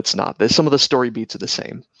 No, it's not. Some of the story beats are the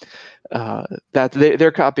same. That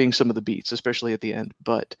they're copying some of the beats, especially at the end,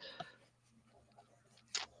 but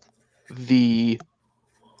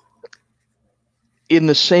in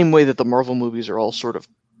the same way that the Marvel movies are all sort of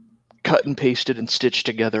cut and pasted and stitched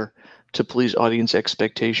together to please audience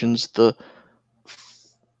expectations, the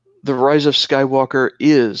Rise of Skywalker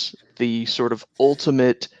is the sort of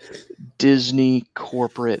ultimate Disney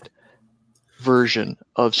corporate version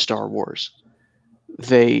of Star Wars.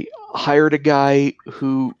 They hired a guy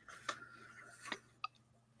who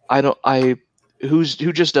who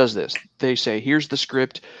just does this. They say, here's the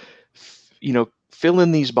script, fill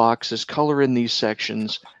in these boxes, color in these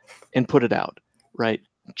sections, and put it out, right?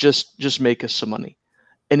 Just make us some money.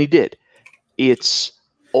 And he did. It's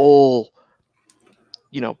all,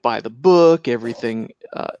 by the book, everything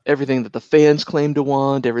that the fans claim to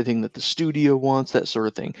want, everything that the studio wants, that sort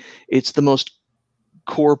of thing. It's the most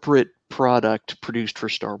corporate product produced for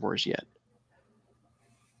Star Wars yet.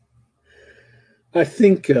 I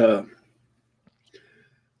think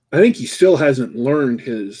he still hasn't learned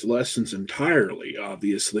his lessons entirely,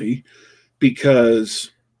 obviously,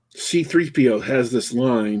 because C-3PO has this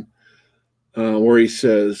line where he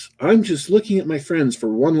says, "I'm just looking at my friends for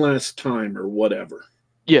one last time," or whatever.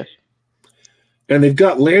 Yeah. And they've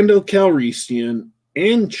got Lando Calrissian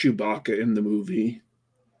and Chewbacca in the movie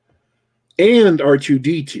and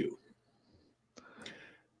R2-D2.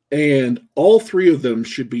 And all three of them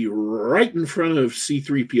should be right in front of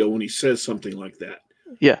C-3PO when he says something like that.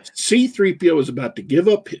 Yeah. C-3PO is about to give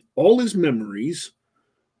up all his memories.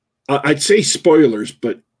 I'd say spoilers,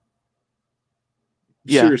 but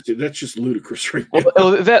seriously, that's just ludicrous right now.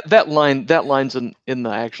 Well, that line's in the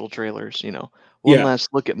actual trailers, One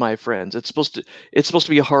last look at my friends. It's supposed to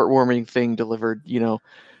be a heartwarming thing delivered,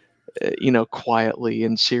 quietly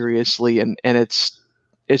and seriously, and it's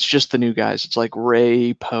just the new guys. It's like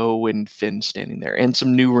Rey, Poe, and Finn standing there, and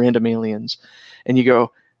some new random aliens, and you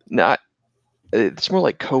go, nah, it's more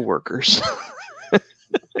like coworkers.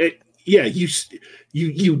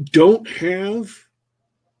 You don't have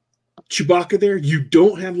Chewbacca there, you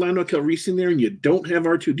don't have Lando Calrissian there, and you don't have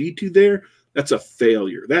R2-D2 there. That's a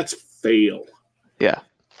failure. That's fail. Yeah.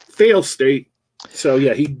 Fail state. So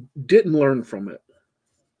yeah, he didn't learn from it.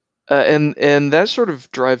 And that sort of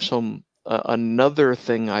drives home another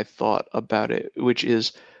thing I thought about it, which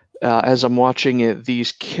is as I'm watching it,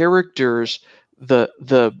 these characters, the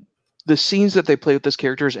scenes that they play with these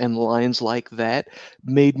characters and lines like that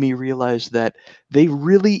made me realize that they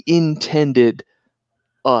really intended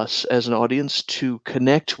us as an audience to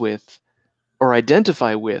connect with or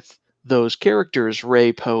identify with those characters,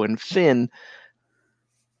 Rey, Poe, and Finn.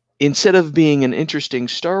 Instead of being an interesting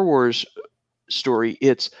Star Wars story,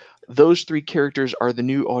 it's those three characters are the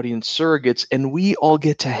new audience surrogates, and we all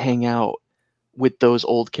get to hang out with those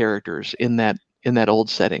old characters in that old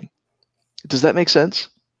setting. Does that make sense?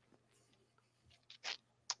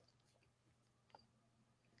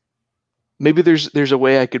 Maybe there's a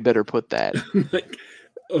way I could better put that. Like,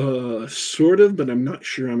 sort of, but I'm not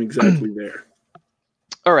sure I'm exactly there.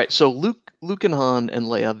 All right, so Luke and Han and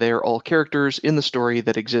Leia, they're all characters in the story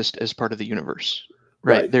that exist as part of the universe.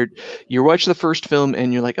 Right. You watch the first film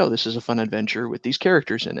and you're like, oh, this is a fun adventure with these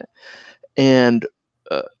characters in it. And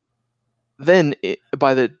then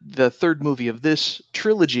by the third movie of this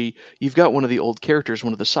trilogy, you've got one of the old characters,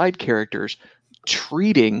 one of the side characters,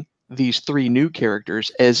 treating these three new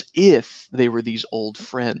characters as if they were these old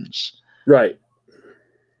friends. Right.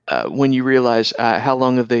 When you realize how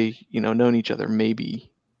long have they, known each other? Maybe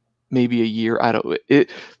a year. I don't.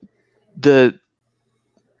 The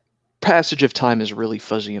passage of time is really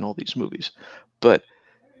fuzzy in all these movies, but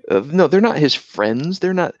no, they're not his friends.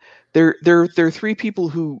 They're not. They're three people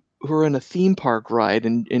who are in a theme park ride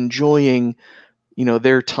and enjoying,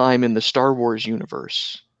 their time in the Star Wars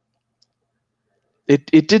universe.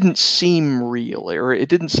 It didn't seem real, or it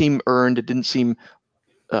didn't seem earned. It didn't seem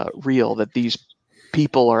real that these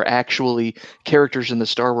people are actually characters in the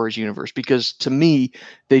Star Wars universe, because to me,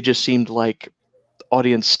 they just seemed like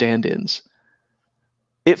audience stand-ins.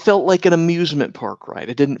 It felt like an amusement park ride.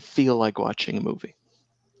 It didn't feel like watching a movie.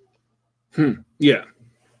 Yeah.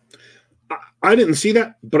 I didn't see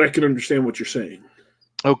that, but I can understand what you're saying.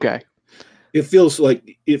 Okay. It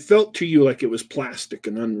felt to you like it was plastic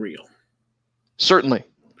and unreal. Certainly.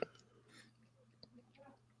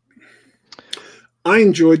 I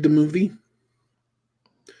enjoyed the movie.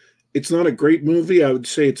 It's not a great movie. I would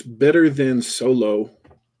say it's better than Solo.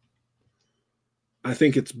 I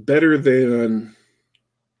think it's better than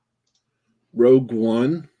Rogue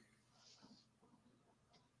One.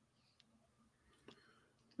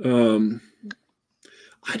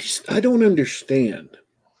 I don't understand.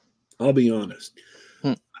 I'll be honest.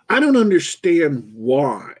 I don't understand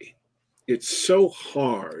why it's so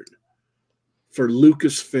hard for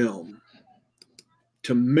Lucasfilm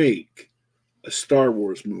to make a Star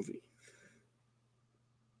Wars movie.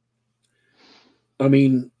 I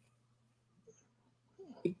mean,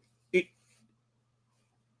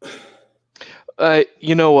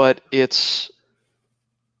 you know what? It's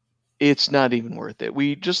not even worth it.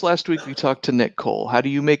 Last week we talked to Nick Cole. How do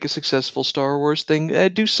you make a successful Star Wars thing?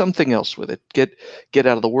 Do something else with it. Get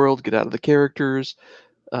out of the world, get out of the characters,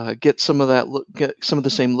 get some of that look, get some of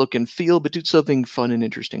the same look and feel, but do something fun and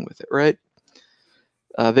interesting with it, right?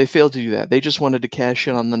 They failed to do that. They just wanted to cash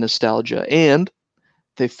in on the nostalgia, and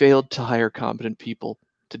they failed to hire competent people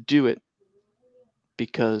to do it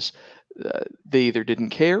because they either didn't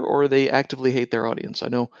care or they actively hate their audience. I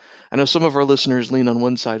know some of our listeners lean on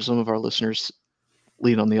one side, some of our listeners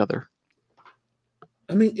lean on the other.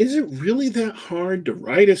 I mean, is it really that hard to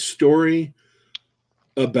write a story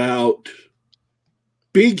about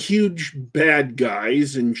big, huge bad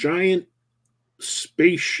guys and giant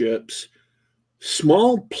spaceships,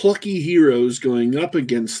 small, plucky heroes going up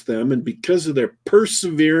against them, and because of their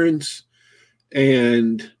perseverance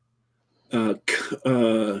and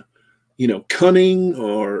cunning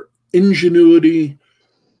or ingenuity,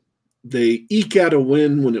 they eke out a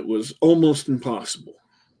win when it was almost impossible?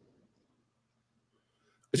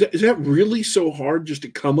 Is that really so hard just to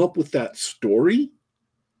come up with that story?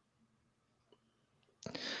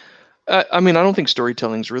 I mean, I don't think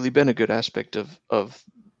storytelling's really been a good aspect of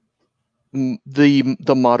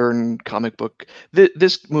the modern comic book.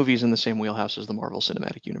 This movie's in the same wheelhouse as the Marvel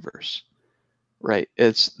Cinematic Universe, right?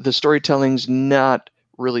 It's the storytelling's not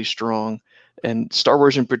really strong, and Star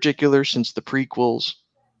Wars in particular, since the prequels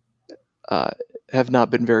have not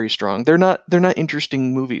been very strong. They're not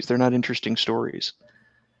interesting movies. They're not interesting stories.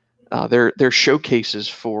 They're showcases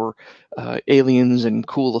for aliens and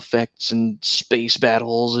cool effects and space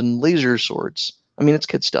battles and laser swords. I mean, it's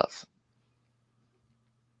kid stuff.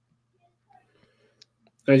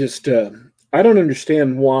 I don't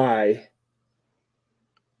understand why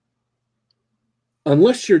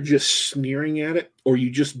unless you're just sneering at it or you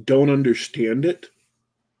just don't understand it.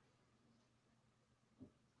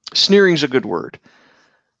 Sneering's a good word.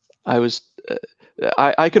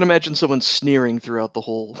 I can imagine someone sneering throughout the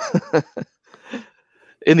whole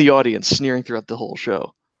in the audience, sneering throughout the whole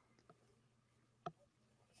show.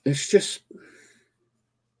 It's just,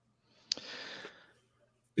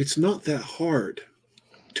 it's not that hard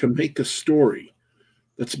to make a story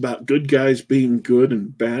that's about good guys being good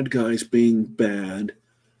and bad guys being bad.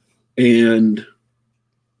 And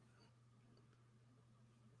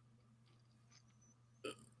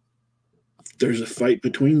there's a fight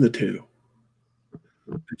between the two.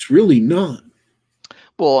 It's really not.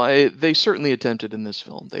 Well, they certainly attempted in this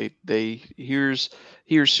film. Here's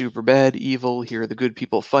super bad, evil. Here are the good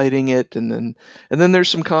people fighting it, and then there's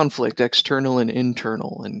some conflict, external and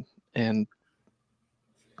internal, and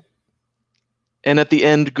at the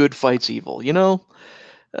end, good fights evil. You know,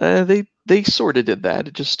 they sort of did that.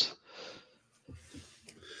 It just.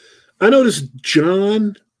 I noticed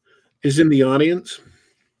John is in the audience.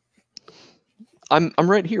 I'm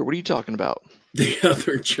right here. What are you talking about? The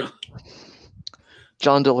other John.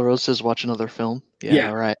 John De La Rosa says, watch another film.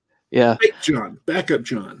 Yeah, right. Yeah. Hey, John. Backup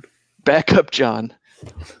John. Backup John.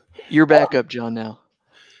 You're backup John now.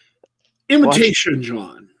 Imitation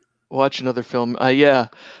John. Watch another film. Yeah.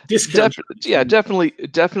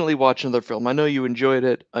 Definitely watch another film. I know you enjoyed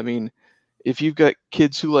it. I mean, if you've got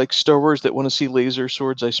kids who like Star Wars that want to see laser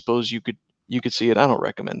swords, I suppose you could see it. I don't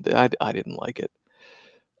recommend it. I didn't like it.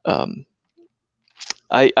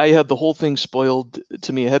 I had the whole thing spoiled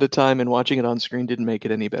to me ahead of time, and watching it on screen didn't make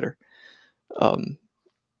it any better. Oh,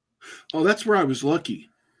 that's where I was lucky.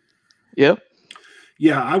 Yep.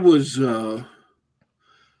 Yeah, I was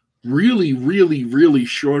really, really, really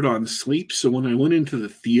short on sleep. So when I went into the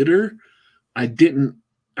theater, I couldn't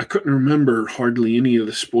remember hardly any of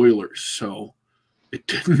the spoilers. So it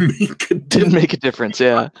didn't make a difference.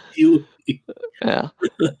 Yeah. Yeah.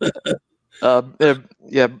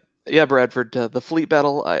 Yeah, Bradford. The fleet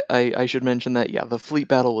battle. I should mention that. Yeah, the fleet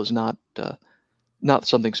battle was not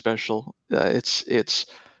something special. It's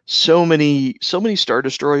so many Star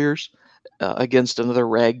Destroyers against another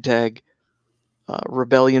ragtag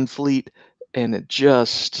rebellion fleet, and it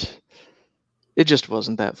just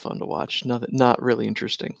wasn't that fun to watch. Not really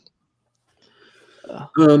interesting.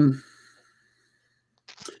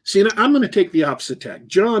 See, I'm going to take the opposite tack.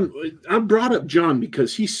 John, I brought up John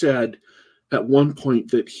because he said at one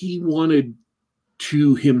point that he wanted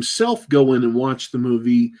to himself go in and watch the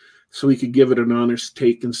movie so he could give it an honest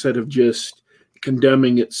take instead of just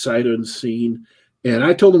condemning it sight unseen. And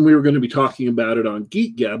I told him we were going to be talking about it on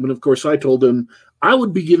Geek Gab. And of course, I told him I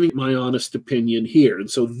would be giving my honest opinion here.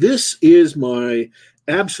 And so this is my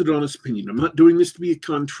absolute honest opinion. I'm not doing this to be a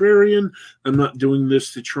contrarian. I'm not doing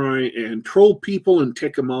this to try and troll people and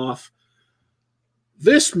tick them off.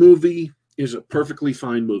 This movie is a perfectly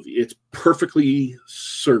fine movie. It's perfectly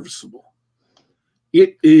serviceable.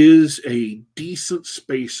 It is a decent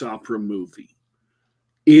space opera movie.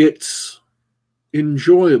 It's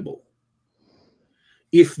enjoyable.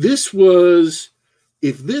 If this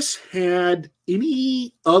had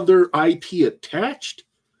any other IP attached,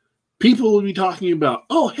 people would be talking about,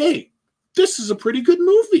 oh, hey, this is a pretty good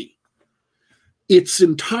movie. It's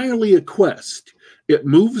entirely a quest. It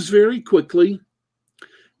moves very quickly.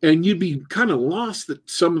 And you'd be kind of lost at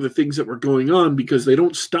some of the things that were going on because they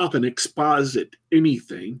don't stop and exposit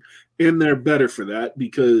anything. And they're better for that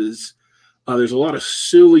because there's a lot of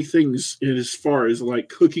silly things as far as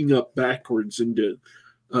like hooking up backwards into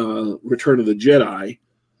Return of the Jedi.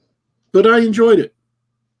 But I enjoyed it.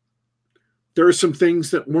 There are some things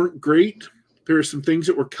that weren't great. There are some things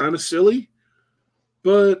that were kind of silly.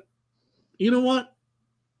 But you know what?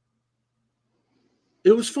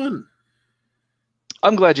 It was fun.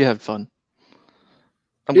 I'm glad you had fun.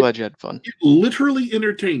 It literally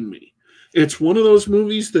entertained me. It's one of those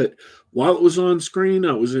movies that while it was on screen,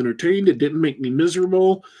 I was entertained. It didn't make me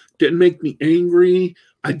miserable, didn't make me angry.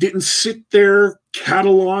 I didn't sit there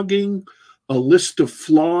cataloging a list of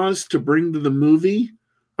flaws to bring to the movie.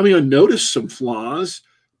 I mean, I noticed some flaws,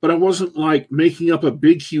 but I wasn't like making up a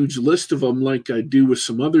big, huge list of them like I do with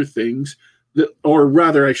some other things or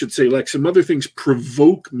rather, I should say, like some other things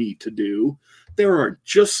provoke me to do. There are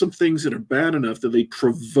just some things that are bad enough that they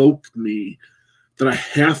provoke me that I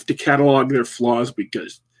have to catalog their flaws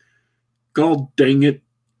because, god dang it,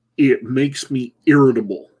 it makes me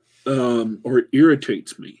irritable or it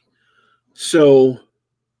irritates me. So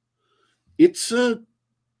it's a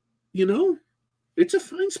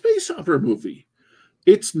fine space opera movie.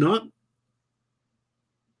 It's not.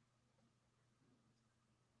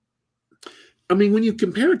 I mean, when you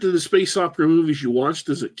compare it to the space opera movies you watched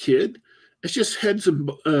as a kid, it's just heads and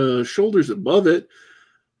shoulders above it.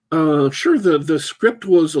 Sure, the script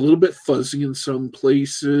was a little bit fuzzy in some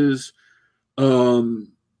places. There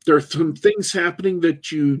are some things happening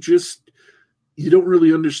that you don't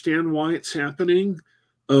really understand why it's happening,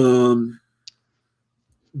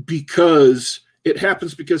 because it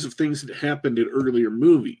happens because of things that happened in earlier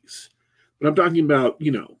movies. But I'm talking about,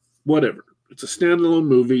 whatever. It's a standalone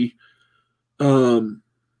movie, and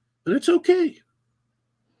it's okay.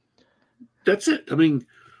 That's it. I mean,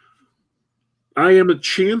 I am a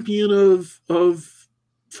champion of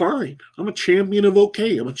fine. I'm a champion of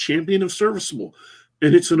okay. I'm a champion of serviceable,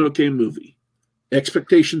 and it's an okay movie.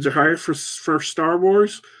 Expectations are higher for Star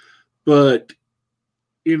Wars, but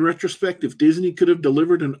in retrospect, if Disney could have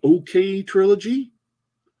delivered an okay trilogy,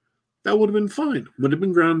 that would have been fine. Would have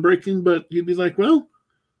been groundbreaking, but you'd be like, well,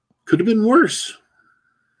 could have been worse.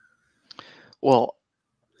 Well,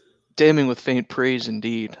 damning with faint praise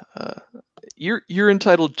indeed. You're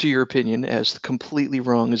entitled to your opinion, as completely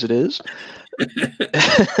wrong as it is.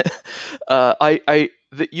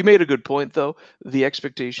 You made a good point, though. The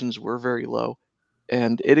expectations were very low,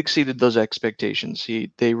 and it exceeded those expectations.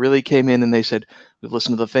 They really came in and they said, "We've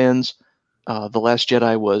listened to the fans. The Last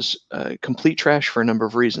Jedi was complete trash for a number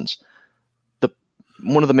of reasons.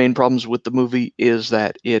 One of the main problems with the movie is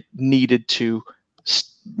that it needed to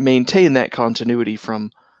maintain that continuity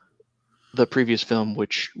from the previous film,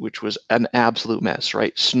 which was an absolute mess,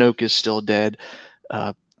 right? Snoke is still dead.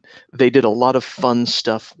 They did a lot of fun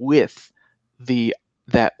stuff with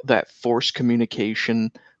that Force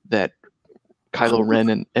communication that Kylo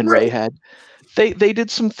Ren and Rey had. They did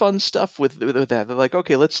some fun stuff with that. They're like,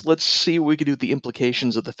 okay, let's see what we can do with the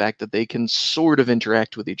implications of the fact that they can sort of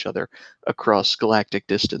interact with each other across galactic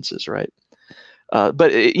distances, right?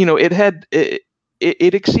 But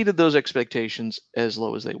it exceeded those expectations as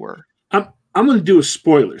low as they were. I'm going to do a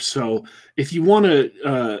spoiler. So if you want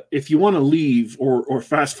to leave or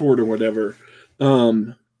fast forward or whatever,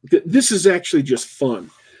 this is actually just fun.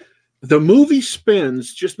 The movie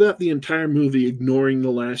spends just about the entire movie ignoring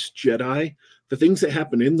The Last Jedi. The things that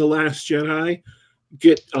happen in The Last Jedi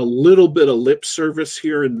get a little bit of lip service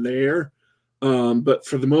here and there, but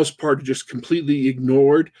for the most part, just completely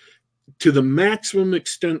ignored. To the maximum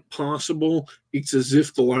extent possible, it's as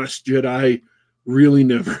if The Last Jedi really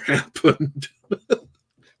never happened.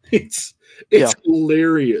 It's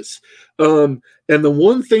hilarious. And the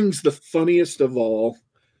one thing's the funniest of all.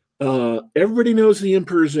 Everybody knows the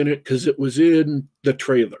Emperor's in it because it was in the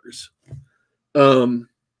trailers.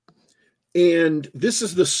 And this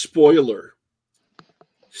is the spoiler.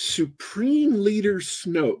 Supreme Leader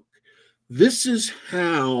Snoke. This is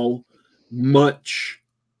how much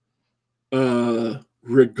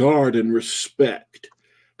regard and respect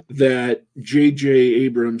that J.J.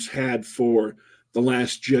 Abrams had for The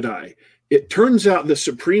Last Jedi. It turns out the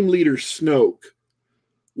Supreme Leader Snoke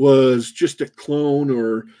was just a clone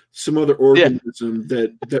or some other organism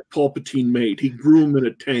that Palpatine made. He grew him in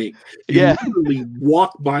a tank. You literally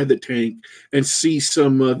walk by the tank and see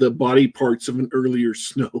some of the body parts of an earlier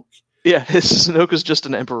Snoke. Yeah, Snoke is just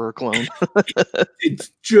an Emperor clone. It's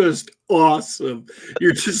just awesome.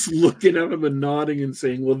 You're just looking at him and nodding and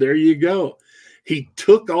saying, well, there you go. He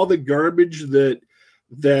took all the garbage that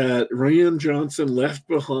Rian Johnson left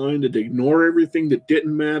behind and ignore everything that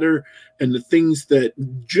didn't matter and the things that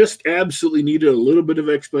just absolutely needed a little bit of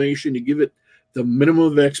explanation. You give it the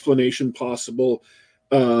minimum of explanation possible.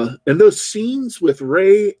 And those scenes with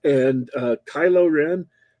Rey and Kylo Ren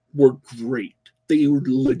were great. They were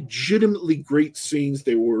legitimately great scenes.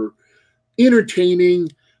 They were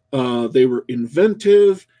entertaining. They were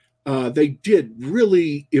inventive. They did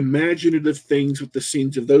really imaginative things with the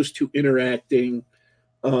scenes of those two interacting.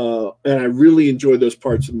 And I really enjoy those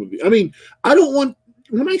parts of the movie. I mean,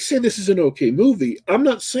 when I say this is an okay movie, I'm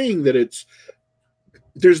not saying that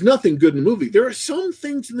there's nothing good in the movie. There are some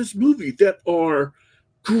things in this movie that are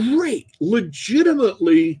great,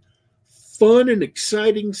 legitimately fun and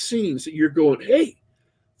exciting scenes that you're going, hey,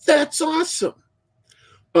 that's awesome.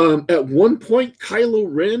 At one point, Kylo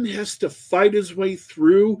Ren has to fight his way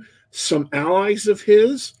through some allies of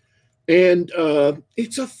his. And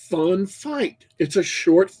it's a fun fight. It's a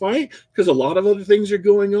short fight because a lot of other things are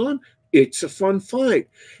going on. It's a fun fight.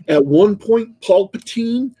 At one point,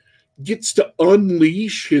 Palpatine gets to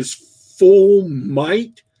unleash his full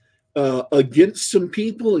might against some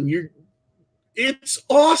people, and it's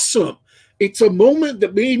awesome. It's a moment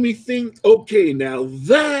that made me think, okay, now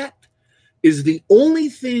that is the only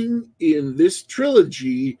thing in this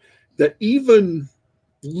trilogy that even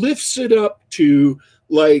lifts it up to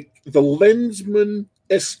like the Lensman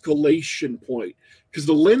escalation point, because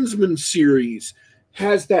the Lensman series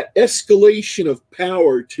has that escalation of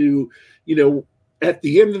power to, at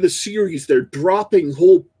the end of the series, they're dropping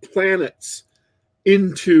whole planets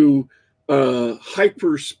into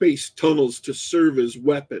hyperspace tunnels to serve as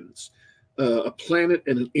weapons. A planet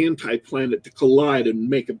and an anti-planet to collide and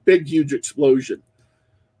make a big, huge explosion.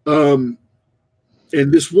 And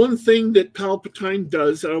this one thing that Palpatine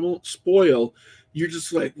does, that I won't spoil, you're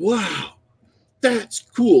just like, wow, that's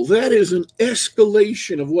cool. That is an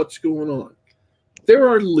escalation of what's going on. There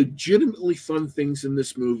are legitimately fun things in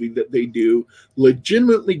this movie that they do,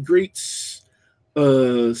 legitimately great scenes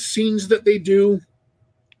that they do.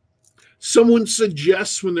 Someone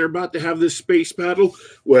suggests when they're about to have this space battle,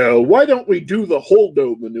 well, why don't we do the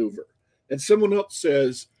Holdo maneuver? And someone else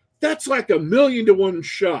says, that's like 1,000,000 to 1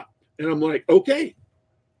 shot. And I'm like, okay,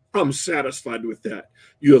 I'm satisfied with that.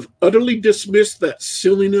 You have utterly dismissed that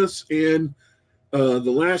silliness in The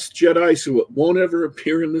Last Jedi, so it won't ever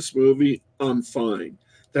appear in this movie. I'm fine.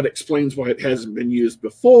 That explains why it hasn't been used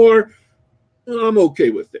before. I'm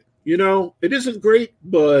okay with it. It isn't great,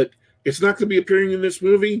 but it's not going to be appearing in this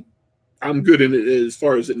movie. I'm good in it as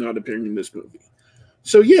far as it not appearing in this movie.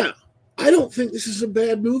 So yeah, I don't think this is a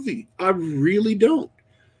bad movie. I really don't.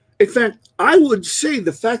 In fact, I would say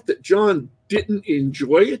the fact that John didn't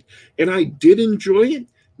enjoy it and I did enjoy it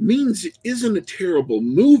means it isn't a terrible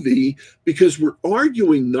movie, because we're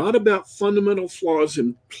arguing not about fundamental flaws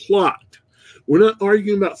in plot. We're not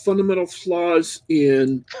arguing about fundamental flaws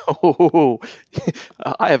in... Oh,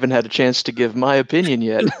 I haven't had a chance to give my opinion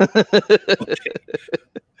yet.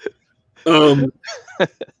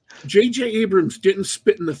 J.J. Abrams didn't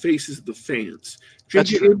spit in the faces of the fans.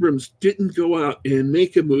 J.J. Abrams didn't go out and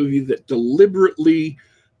make a movie that deliberately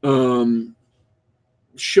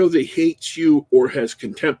show that he hates you or has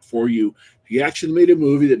contempt for you. He actually made a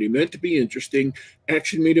movie that he meant to be interesting,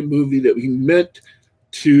 actually made a movie that he meant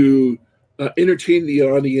to entertain the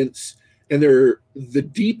audience, and the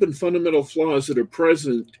deep and fundamental flaws that are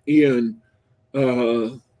present in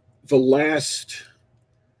The Last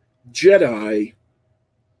Jedi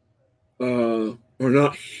are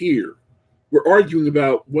not here. We're arguing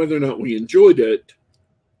about whether or not we enjoyed it,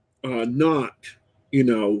 not,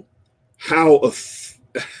 how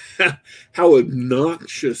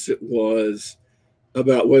obnoxious it was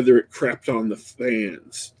about whether it crapped on the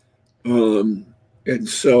fans. And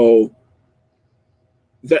so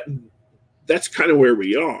that's kind of where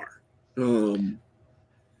we are.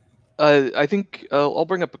 I think I'll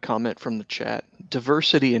bring up a comment from the chat.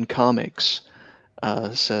 Diversity in Comics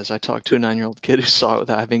says, I talked to a 9-year-old kid who saw it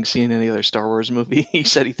without having seen any other Star Wars movie. He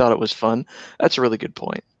said he thought it was fun. That's a really good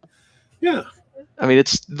point. Yeah. I mean,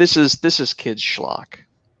 this is kids schlock.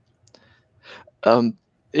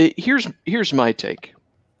 Here's my take.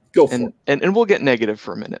 Go for it. And we'll get negative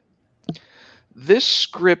for a minute. This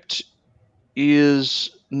script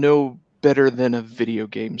is no better than a video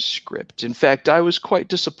game script. In fact, I was quite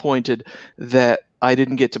disappointed that I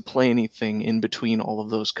didn't get to play anything in between all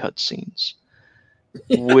of those cutscenes.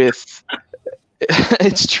 With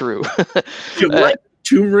it's true. You like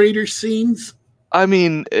Tomb Raider scenes? I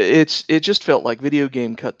mean, it just felt like video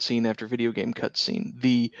game cutscene after video game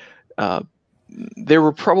cutscene. There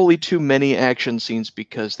were probably too many action scenes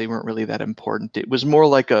because they weren't really that important. It was more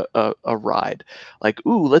like a ride. Like,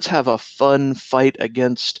 ooh, let's have a fun fight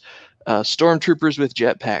against stormtroopers with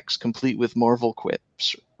jetpacks, complete with Marvel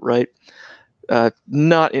quips, right?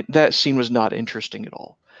 That scene was not interesting at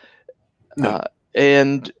all. No.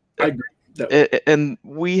 And I agree. And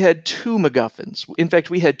we had 2 MacGuffins. In fact,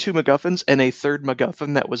 we had 2 MacGuffins and a third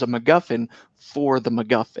MacGuffin that was a MacGuffin for the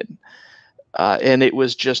MacGuffin. And it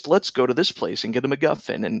was just, let's go to this place and get a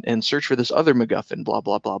MacGuffin and search for this other MacGuffin, blah,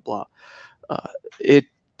 blah, blah, blah. It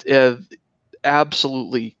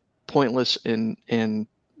absolutely pointless, and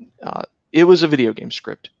it was a video game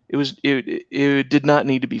script. It did not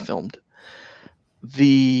need to be filmed.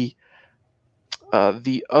 The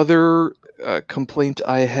other complaint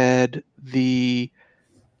I had, the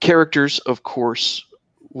characters, of course,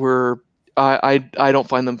 were I don't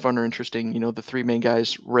find them fun or interesting. The 3 main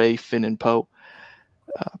guys, Rey, Finn, and Poe.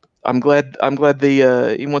 I'm glad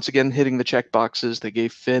they once again hitting the check boxes. They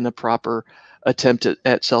gave Finn a proper attempt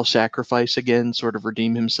at self-sacrifice again, sort of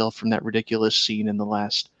redeem himself from that ridiculous scene in The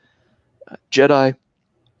Last Jedi.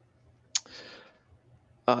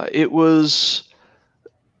 It was.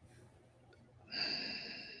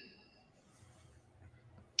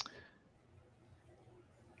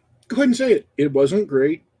 Go ahead and say it. It wasn't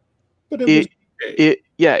great, but it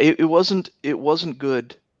wasn't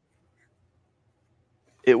good.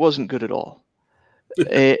 It wasn't good at all.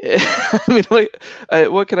 I mean,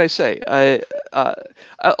 what can I say?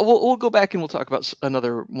 We'll go back and we'll talk about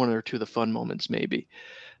another one or two of the fun moments, maybe.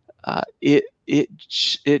 It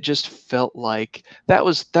just felt like that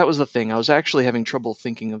was the thing. I was actually having trouble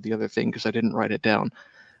thinking of the other thing because I didn't write it down.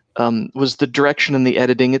 Was the direction and the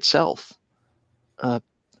editing itself. I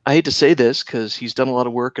hate to say this because he's done a lot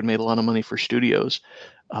of work and made a lot of money for studios,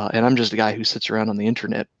 and I'm just a guy who sits around on the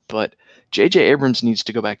internet. But J.J. Abrams needs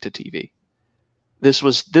to go back to TV. This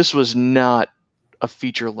was not a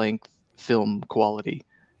feature-length film quality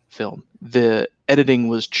film. The editing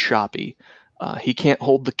was choppy. He can't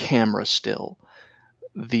hold the camera still.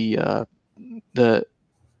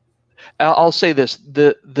 I'll say this: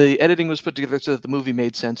 the editing was put together so that the movie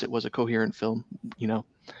made sense. It was a coherent film. You know,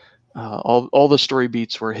 all the story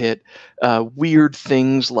beats were hit. Weird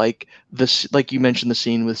things like this, like you mentioned, the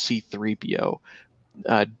scene with C-3PO.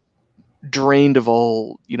 Drained of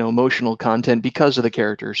all emotional content because of the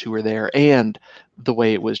characters who were there and the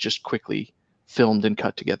way it was just quickly filmed and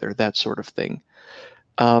cut together, that sort of thing.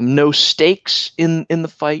 No stakes in the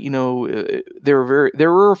fight. There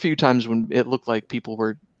were a few times when it looked like people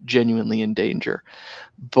were genuinely in danger,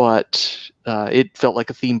 but it felt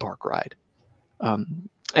like a theme park ride.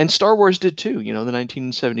 And Star Wars did too. The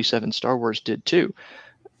 1977 Star Wars did too.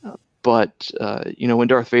 But, when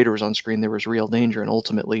Darth Vader was on screen, there was real danger, and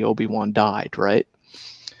ultimately Obi-Wan died, right?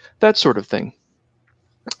 That sort of thing.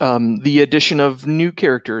 The addition of new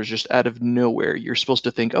characters just out of nowhere. You're supposed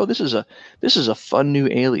to think, oh, this is a fun new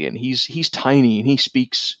alien. He's tiny and he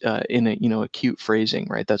speaks in a cute phrasing,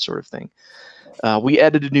 right? That sort of thing. We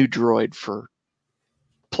added a new droid for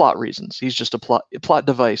plot reasons. He's just a plot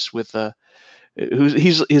device with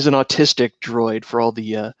he's an autistic droid for all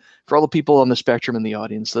the people on the spectrum in the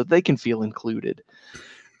audience so that they can feel included.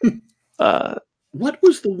 What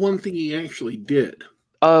was the one thing he actually did?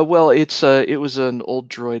 Well, it was an old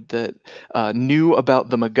droid that knew about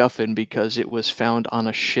the MacGuffin because it was found on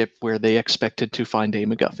a ship where they expected to find a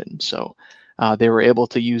MacGuffin. So they were able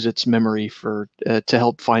to use its memory to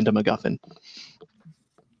help find a MacGuffin.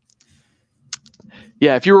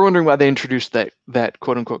 Yeah, if you were wondering why they introduced that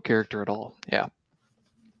quote unquote character at all, yeah,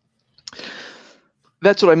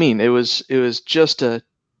 that's what I mean. It was just a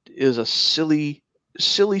silly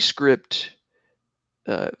script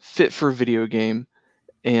fit for a video game,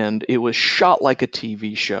 and it was shot like a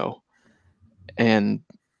TV show, and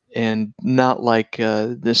not like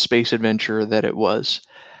the space adventure that it was.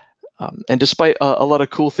 And despite a lot of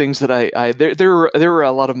cool things that there were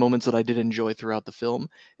a lot of moments that I did enjoy throughout the film,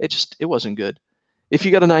 it wasn't good. If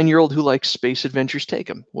you got a 9-year-old who likes space adventures, take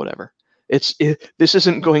him. Whatever. This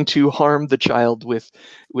isn't going to harm the child with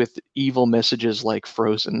evil messages like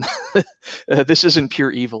Frozen. This isn't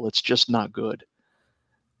pure evil. It's just not good.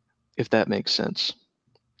 If that makes sense.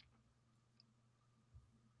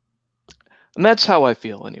 And that's how I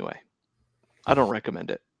feel anyway. I don't recommend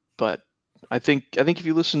it, but I think if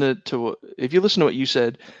you listen to what you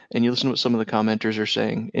said and you listen to what some of the commenters are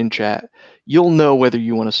saying in chat, you'll know whether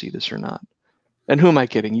you want to see this or not. And who am I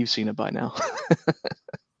kidding? You've seen it by now.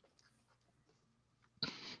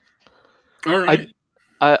 All right.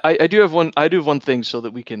 I do have one thing so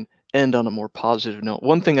that we can end on a more positive note.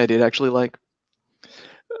 One thing I did actually like.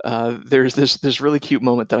 There's this really cute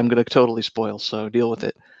moment that I'm going to totally spoil, so deal with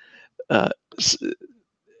it. The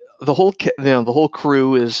whole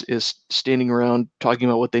crew is standing around talking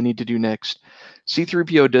about what they need to do next.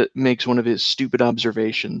 C-3PO makes one of his stupid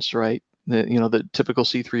observations, right? The typical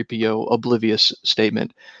C-3PO oblivious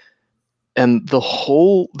statement, and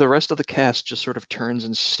the rest of the cast just sort of turns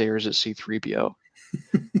and stares at C-3PO.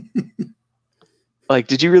 Like,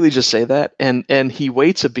 did you really just say that? And he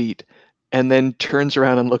waits a beat and then turns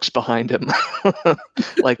around and looks behind him.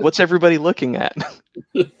 Like, what's everybody looking at?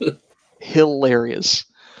 Hilarious.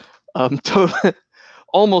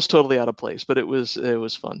 Almost totally out of place, but it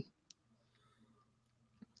was fun.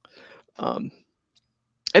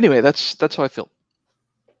 Anyway, that's how I feel.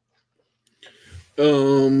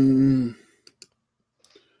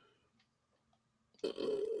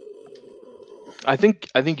 I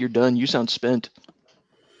think you're done. You sound spent.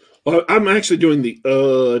 Well, I'm actually doing the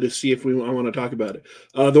to see if I want to talk about it.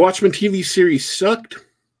 The Watchmen TV series sucked.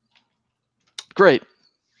 Great.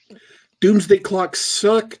 Doomsday Clock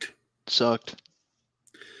sucked. Sucked.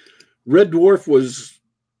 Red Dwarf was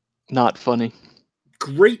not funny.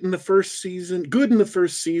 Great in the first season, good in the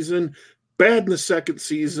first season, bad in the second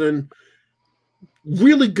season,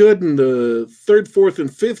 really good in the third, fourth,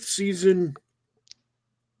 and fifth season.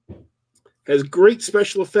 Has great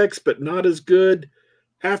special effects, but not as good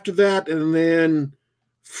after that. And then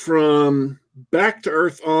from Back to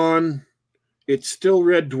Earth on, it's still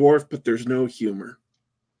Red Dwarf, but there's no humor.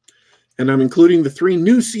 And I'm including the 3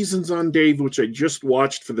 new seasons on Dave, which I just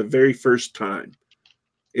watched for the very first time.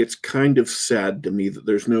 It's kind of sad to me that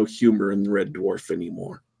there's no humor in Red Dwarf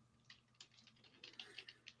anymore.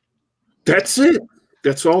 That's it.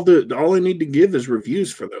 That's all I need to give is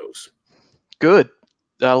reviews for those. Good.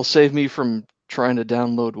 That'll save me from trying to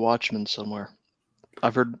download Watchmen somewhere.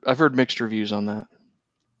 I've heard mixed reviews on that.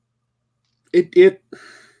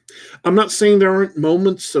 I'm not saying there aren't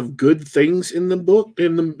moments of good things in the book,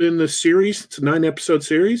 in the series. It's a 9-episode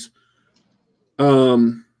series.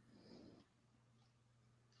 But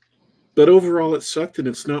overall it sucked, and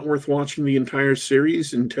it's not worth watching the entire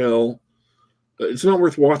series it's not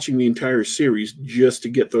worth watching the entire series just to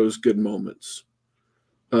get those good moments.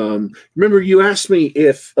 Remember, you asked me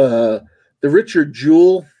if the Richard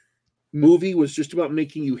Jewell movie was just about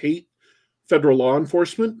making you hate federal law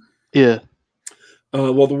enforcement. Yeah.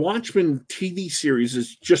 Well, the Watchmen TV series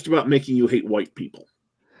is just about making you hate white people.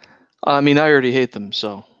 I mean, I already hate them,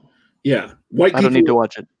 so yeah, I don't need to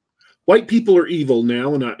watch it. White people are evil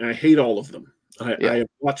now, and I hate all of them. I have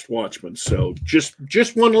watched Watchmen, so just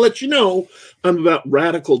want to let you know I'm about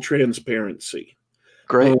radical transparency.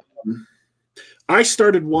 Great. I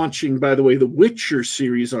started watching, by the way, the Witcher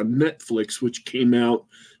series on Netflix, which came out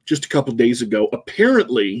just a couple days ago.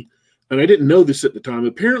 Apparently, and I didn't know this at the time,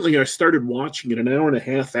 apparently I started watching it an hour and a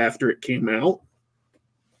half after it came out.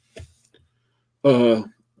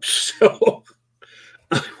 So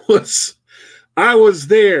I was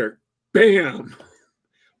there, bam,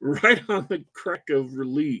 right on the crack of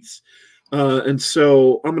release. And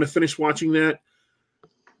so I'm going to finish watching that.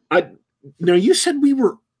 Now you said we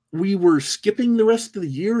were skipping the rest of the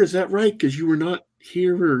year. Is that right? Because you were not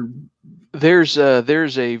here, or there's a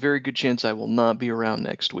very good chance I will not be around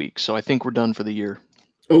next week. So I think we're done for the year.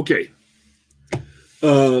 Okay.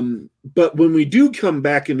 But when we do come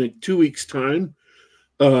back in 2 weeks' time,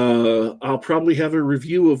 I'll probably have a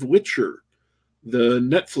review of Witcher, the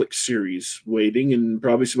Netflix series, waiting, and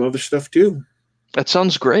probably some other stuff too. That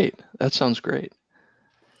sounds great. I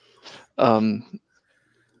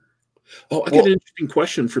got an interesting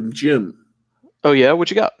question from Jim. Oh yeah,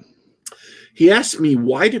 what you got? He asked me,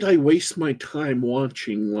 why did I waste my time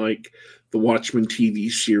watching like the Watchmen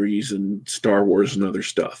TV series and Star Wars and other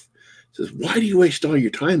stuff? He says, why do you waste all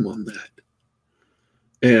your time on that?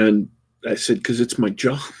 And I said, because it's my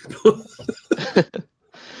job.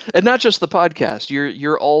 And not just the podcast.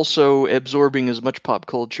 You're also absorbing as much pop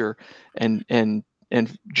culture and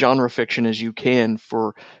genre fiction as you can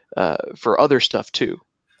for other stuff too.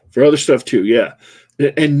 For other stuff too, yeah.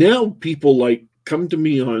 And now people like come to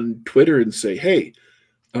me on Twitter and say, hey,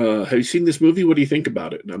 have you seen this movie? What do you think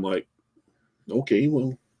about it? And I'm like, okay.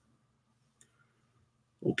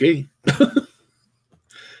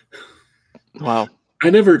 Wow. I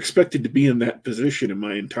never expected to be in that position in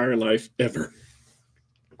my entire life ever.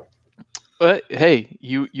 But hey,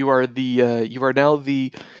 you are now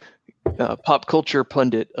the pop culture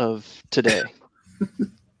pundit of today.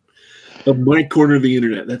 Of my corner of the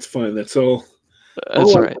internet. That's fine. That's all.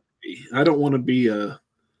 That's right. I don't want to be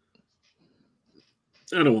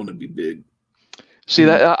big. See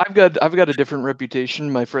that I've got a different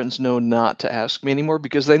reputation. My friends know not to ask me anymore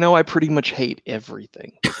because they know I pretty much hate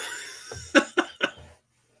everything.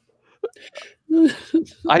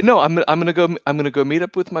 I know. I'm gonna go meet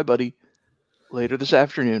up with my buddy later this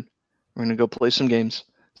afternoon. We're gonna go play some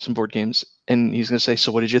board games, and he's gonna say,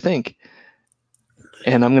 "So what did you think?"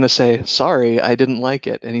 And I'm gonna say, "Sorry, I didn't like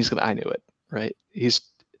it." And he's gonna, I knew it, right?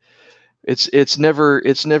 It's never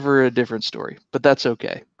a different story, but that's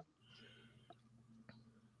okay.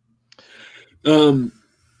 All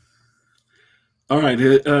right.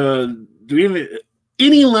 Do we have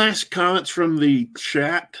any last comments from the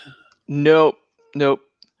chat? Nope.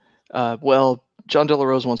 Well, John De La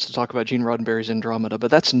Rose wants to talk about Gene Roddenberry's Andromeda, but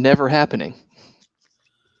that's never happening.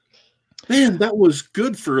 Man, that was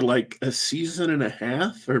good for like a season and a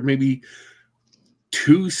half, or maybe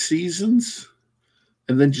 2 seasons,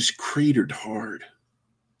 and then just cratered hard.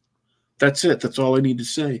 That's it. That's all I need to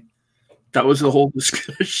say. That was the whole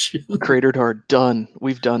discussion. Cratered hard. Done.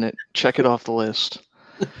 We've done it. Check it off the list.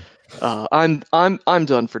 I'm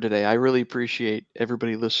done for today. I really appreciate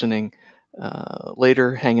everybody listening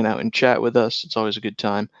later, hanging out and chat with us. It's always a good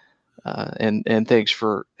time. And thanks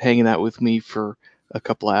for hanging out with me for a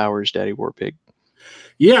couple of hours, Daddy Warpig.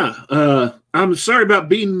 Yeah, I'm sorry about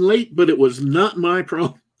being late, but it was not my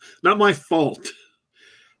problem, not my fault.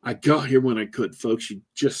 I got here when I could, folks.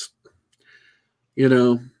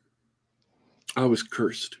 I was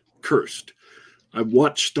cursed. I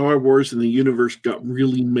watched Star Wars and the universe got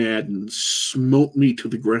really mad and smote me to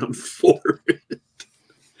the ground for it.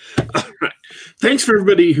 All right. Thanks for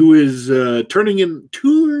everybody who is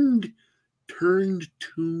tuned.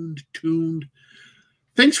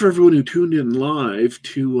 Thanks for everyone who tuned in live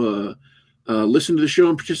to listen to the show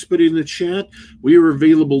and participate in the chat. We are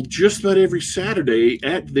available just about every Saturday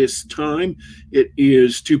at this time. It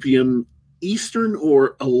is 2 p.m. Eastern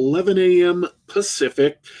or 11 a.m.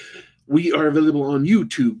 Pacific. We are available on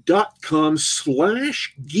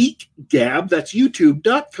youtube.com/geekgab. That's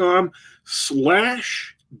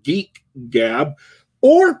youtube.com/geekgab.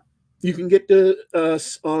 Or you can get to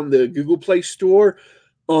us on the Google Play Store,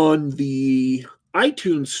 on the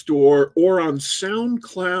iTunes Store, or on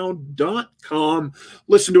SoundCloud.com.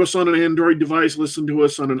 Listen to us on an Android device, listen to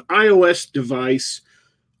us on an iOS device,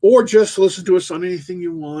 or just listen to us on anything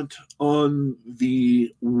you want on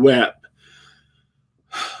the web.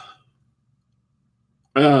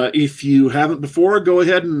 If you haven't before, go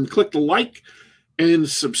ahead and click the like and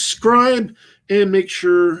subscribe, and make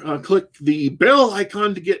sure click the bell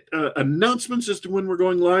icon to get announcements as to when we're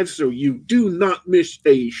going live so you do not miss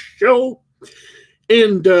a show.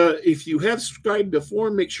 And if you have subscribed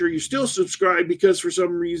before, make sure you still subscribe, because for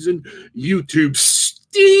some reason YouTube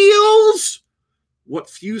steals what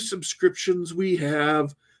few subscriptions we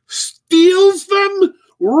have, steals them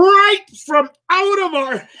right from out of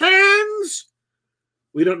our hands.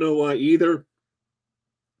 We don't know why either.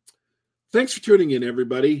 Thanks for tuning in,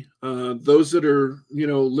 everybody. Those that are,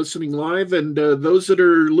 listening live, and those that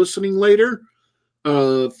are listening later.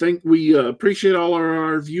 We appreciate all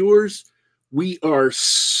our viewers. We are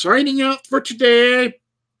signing out for today.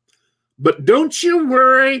 But don't you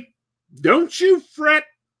worry. Don't you fret.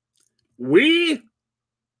 We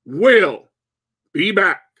will be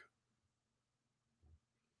back.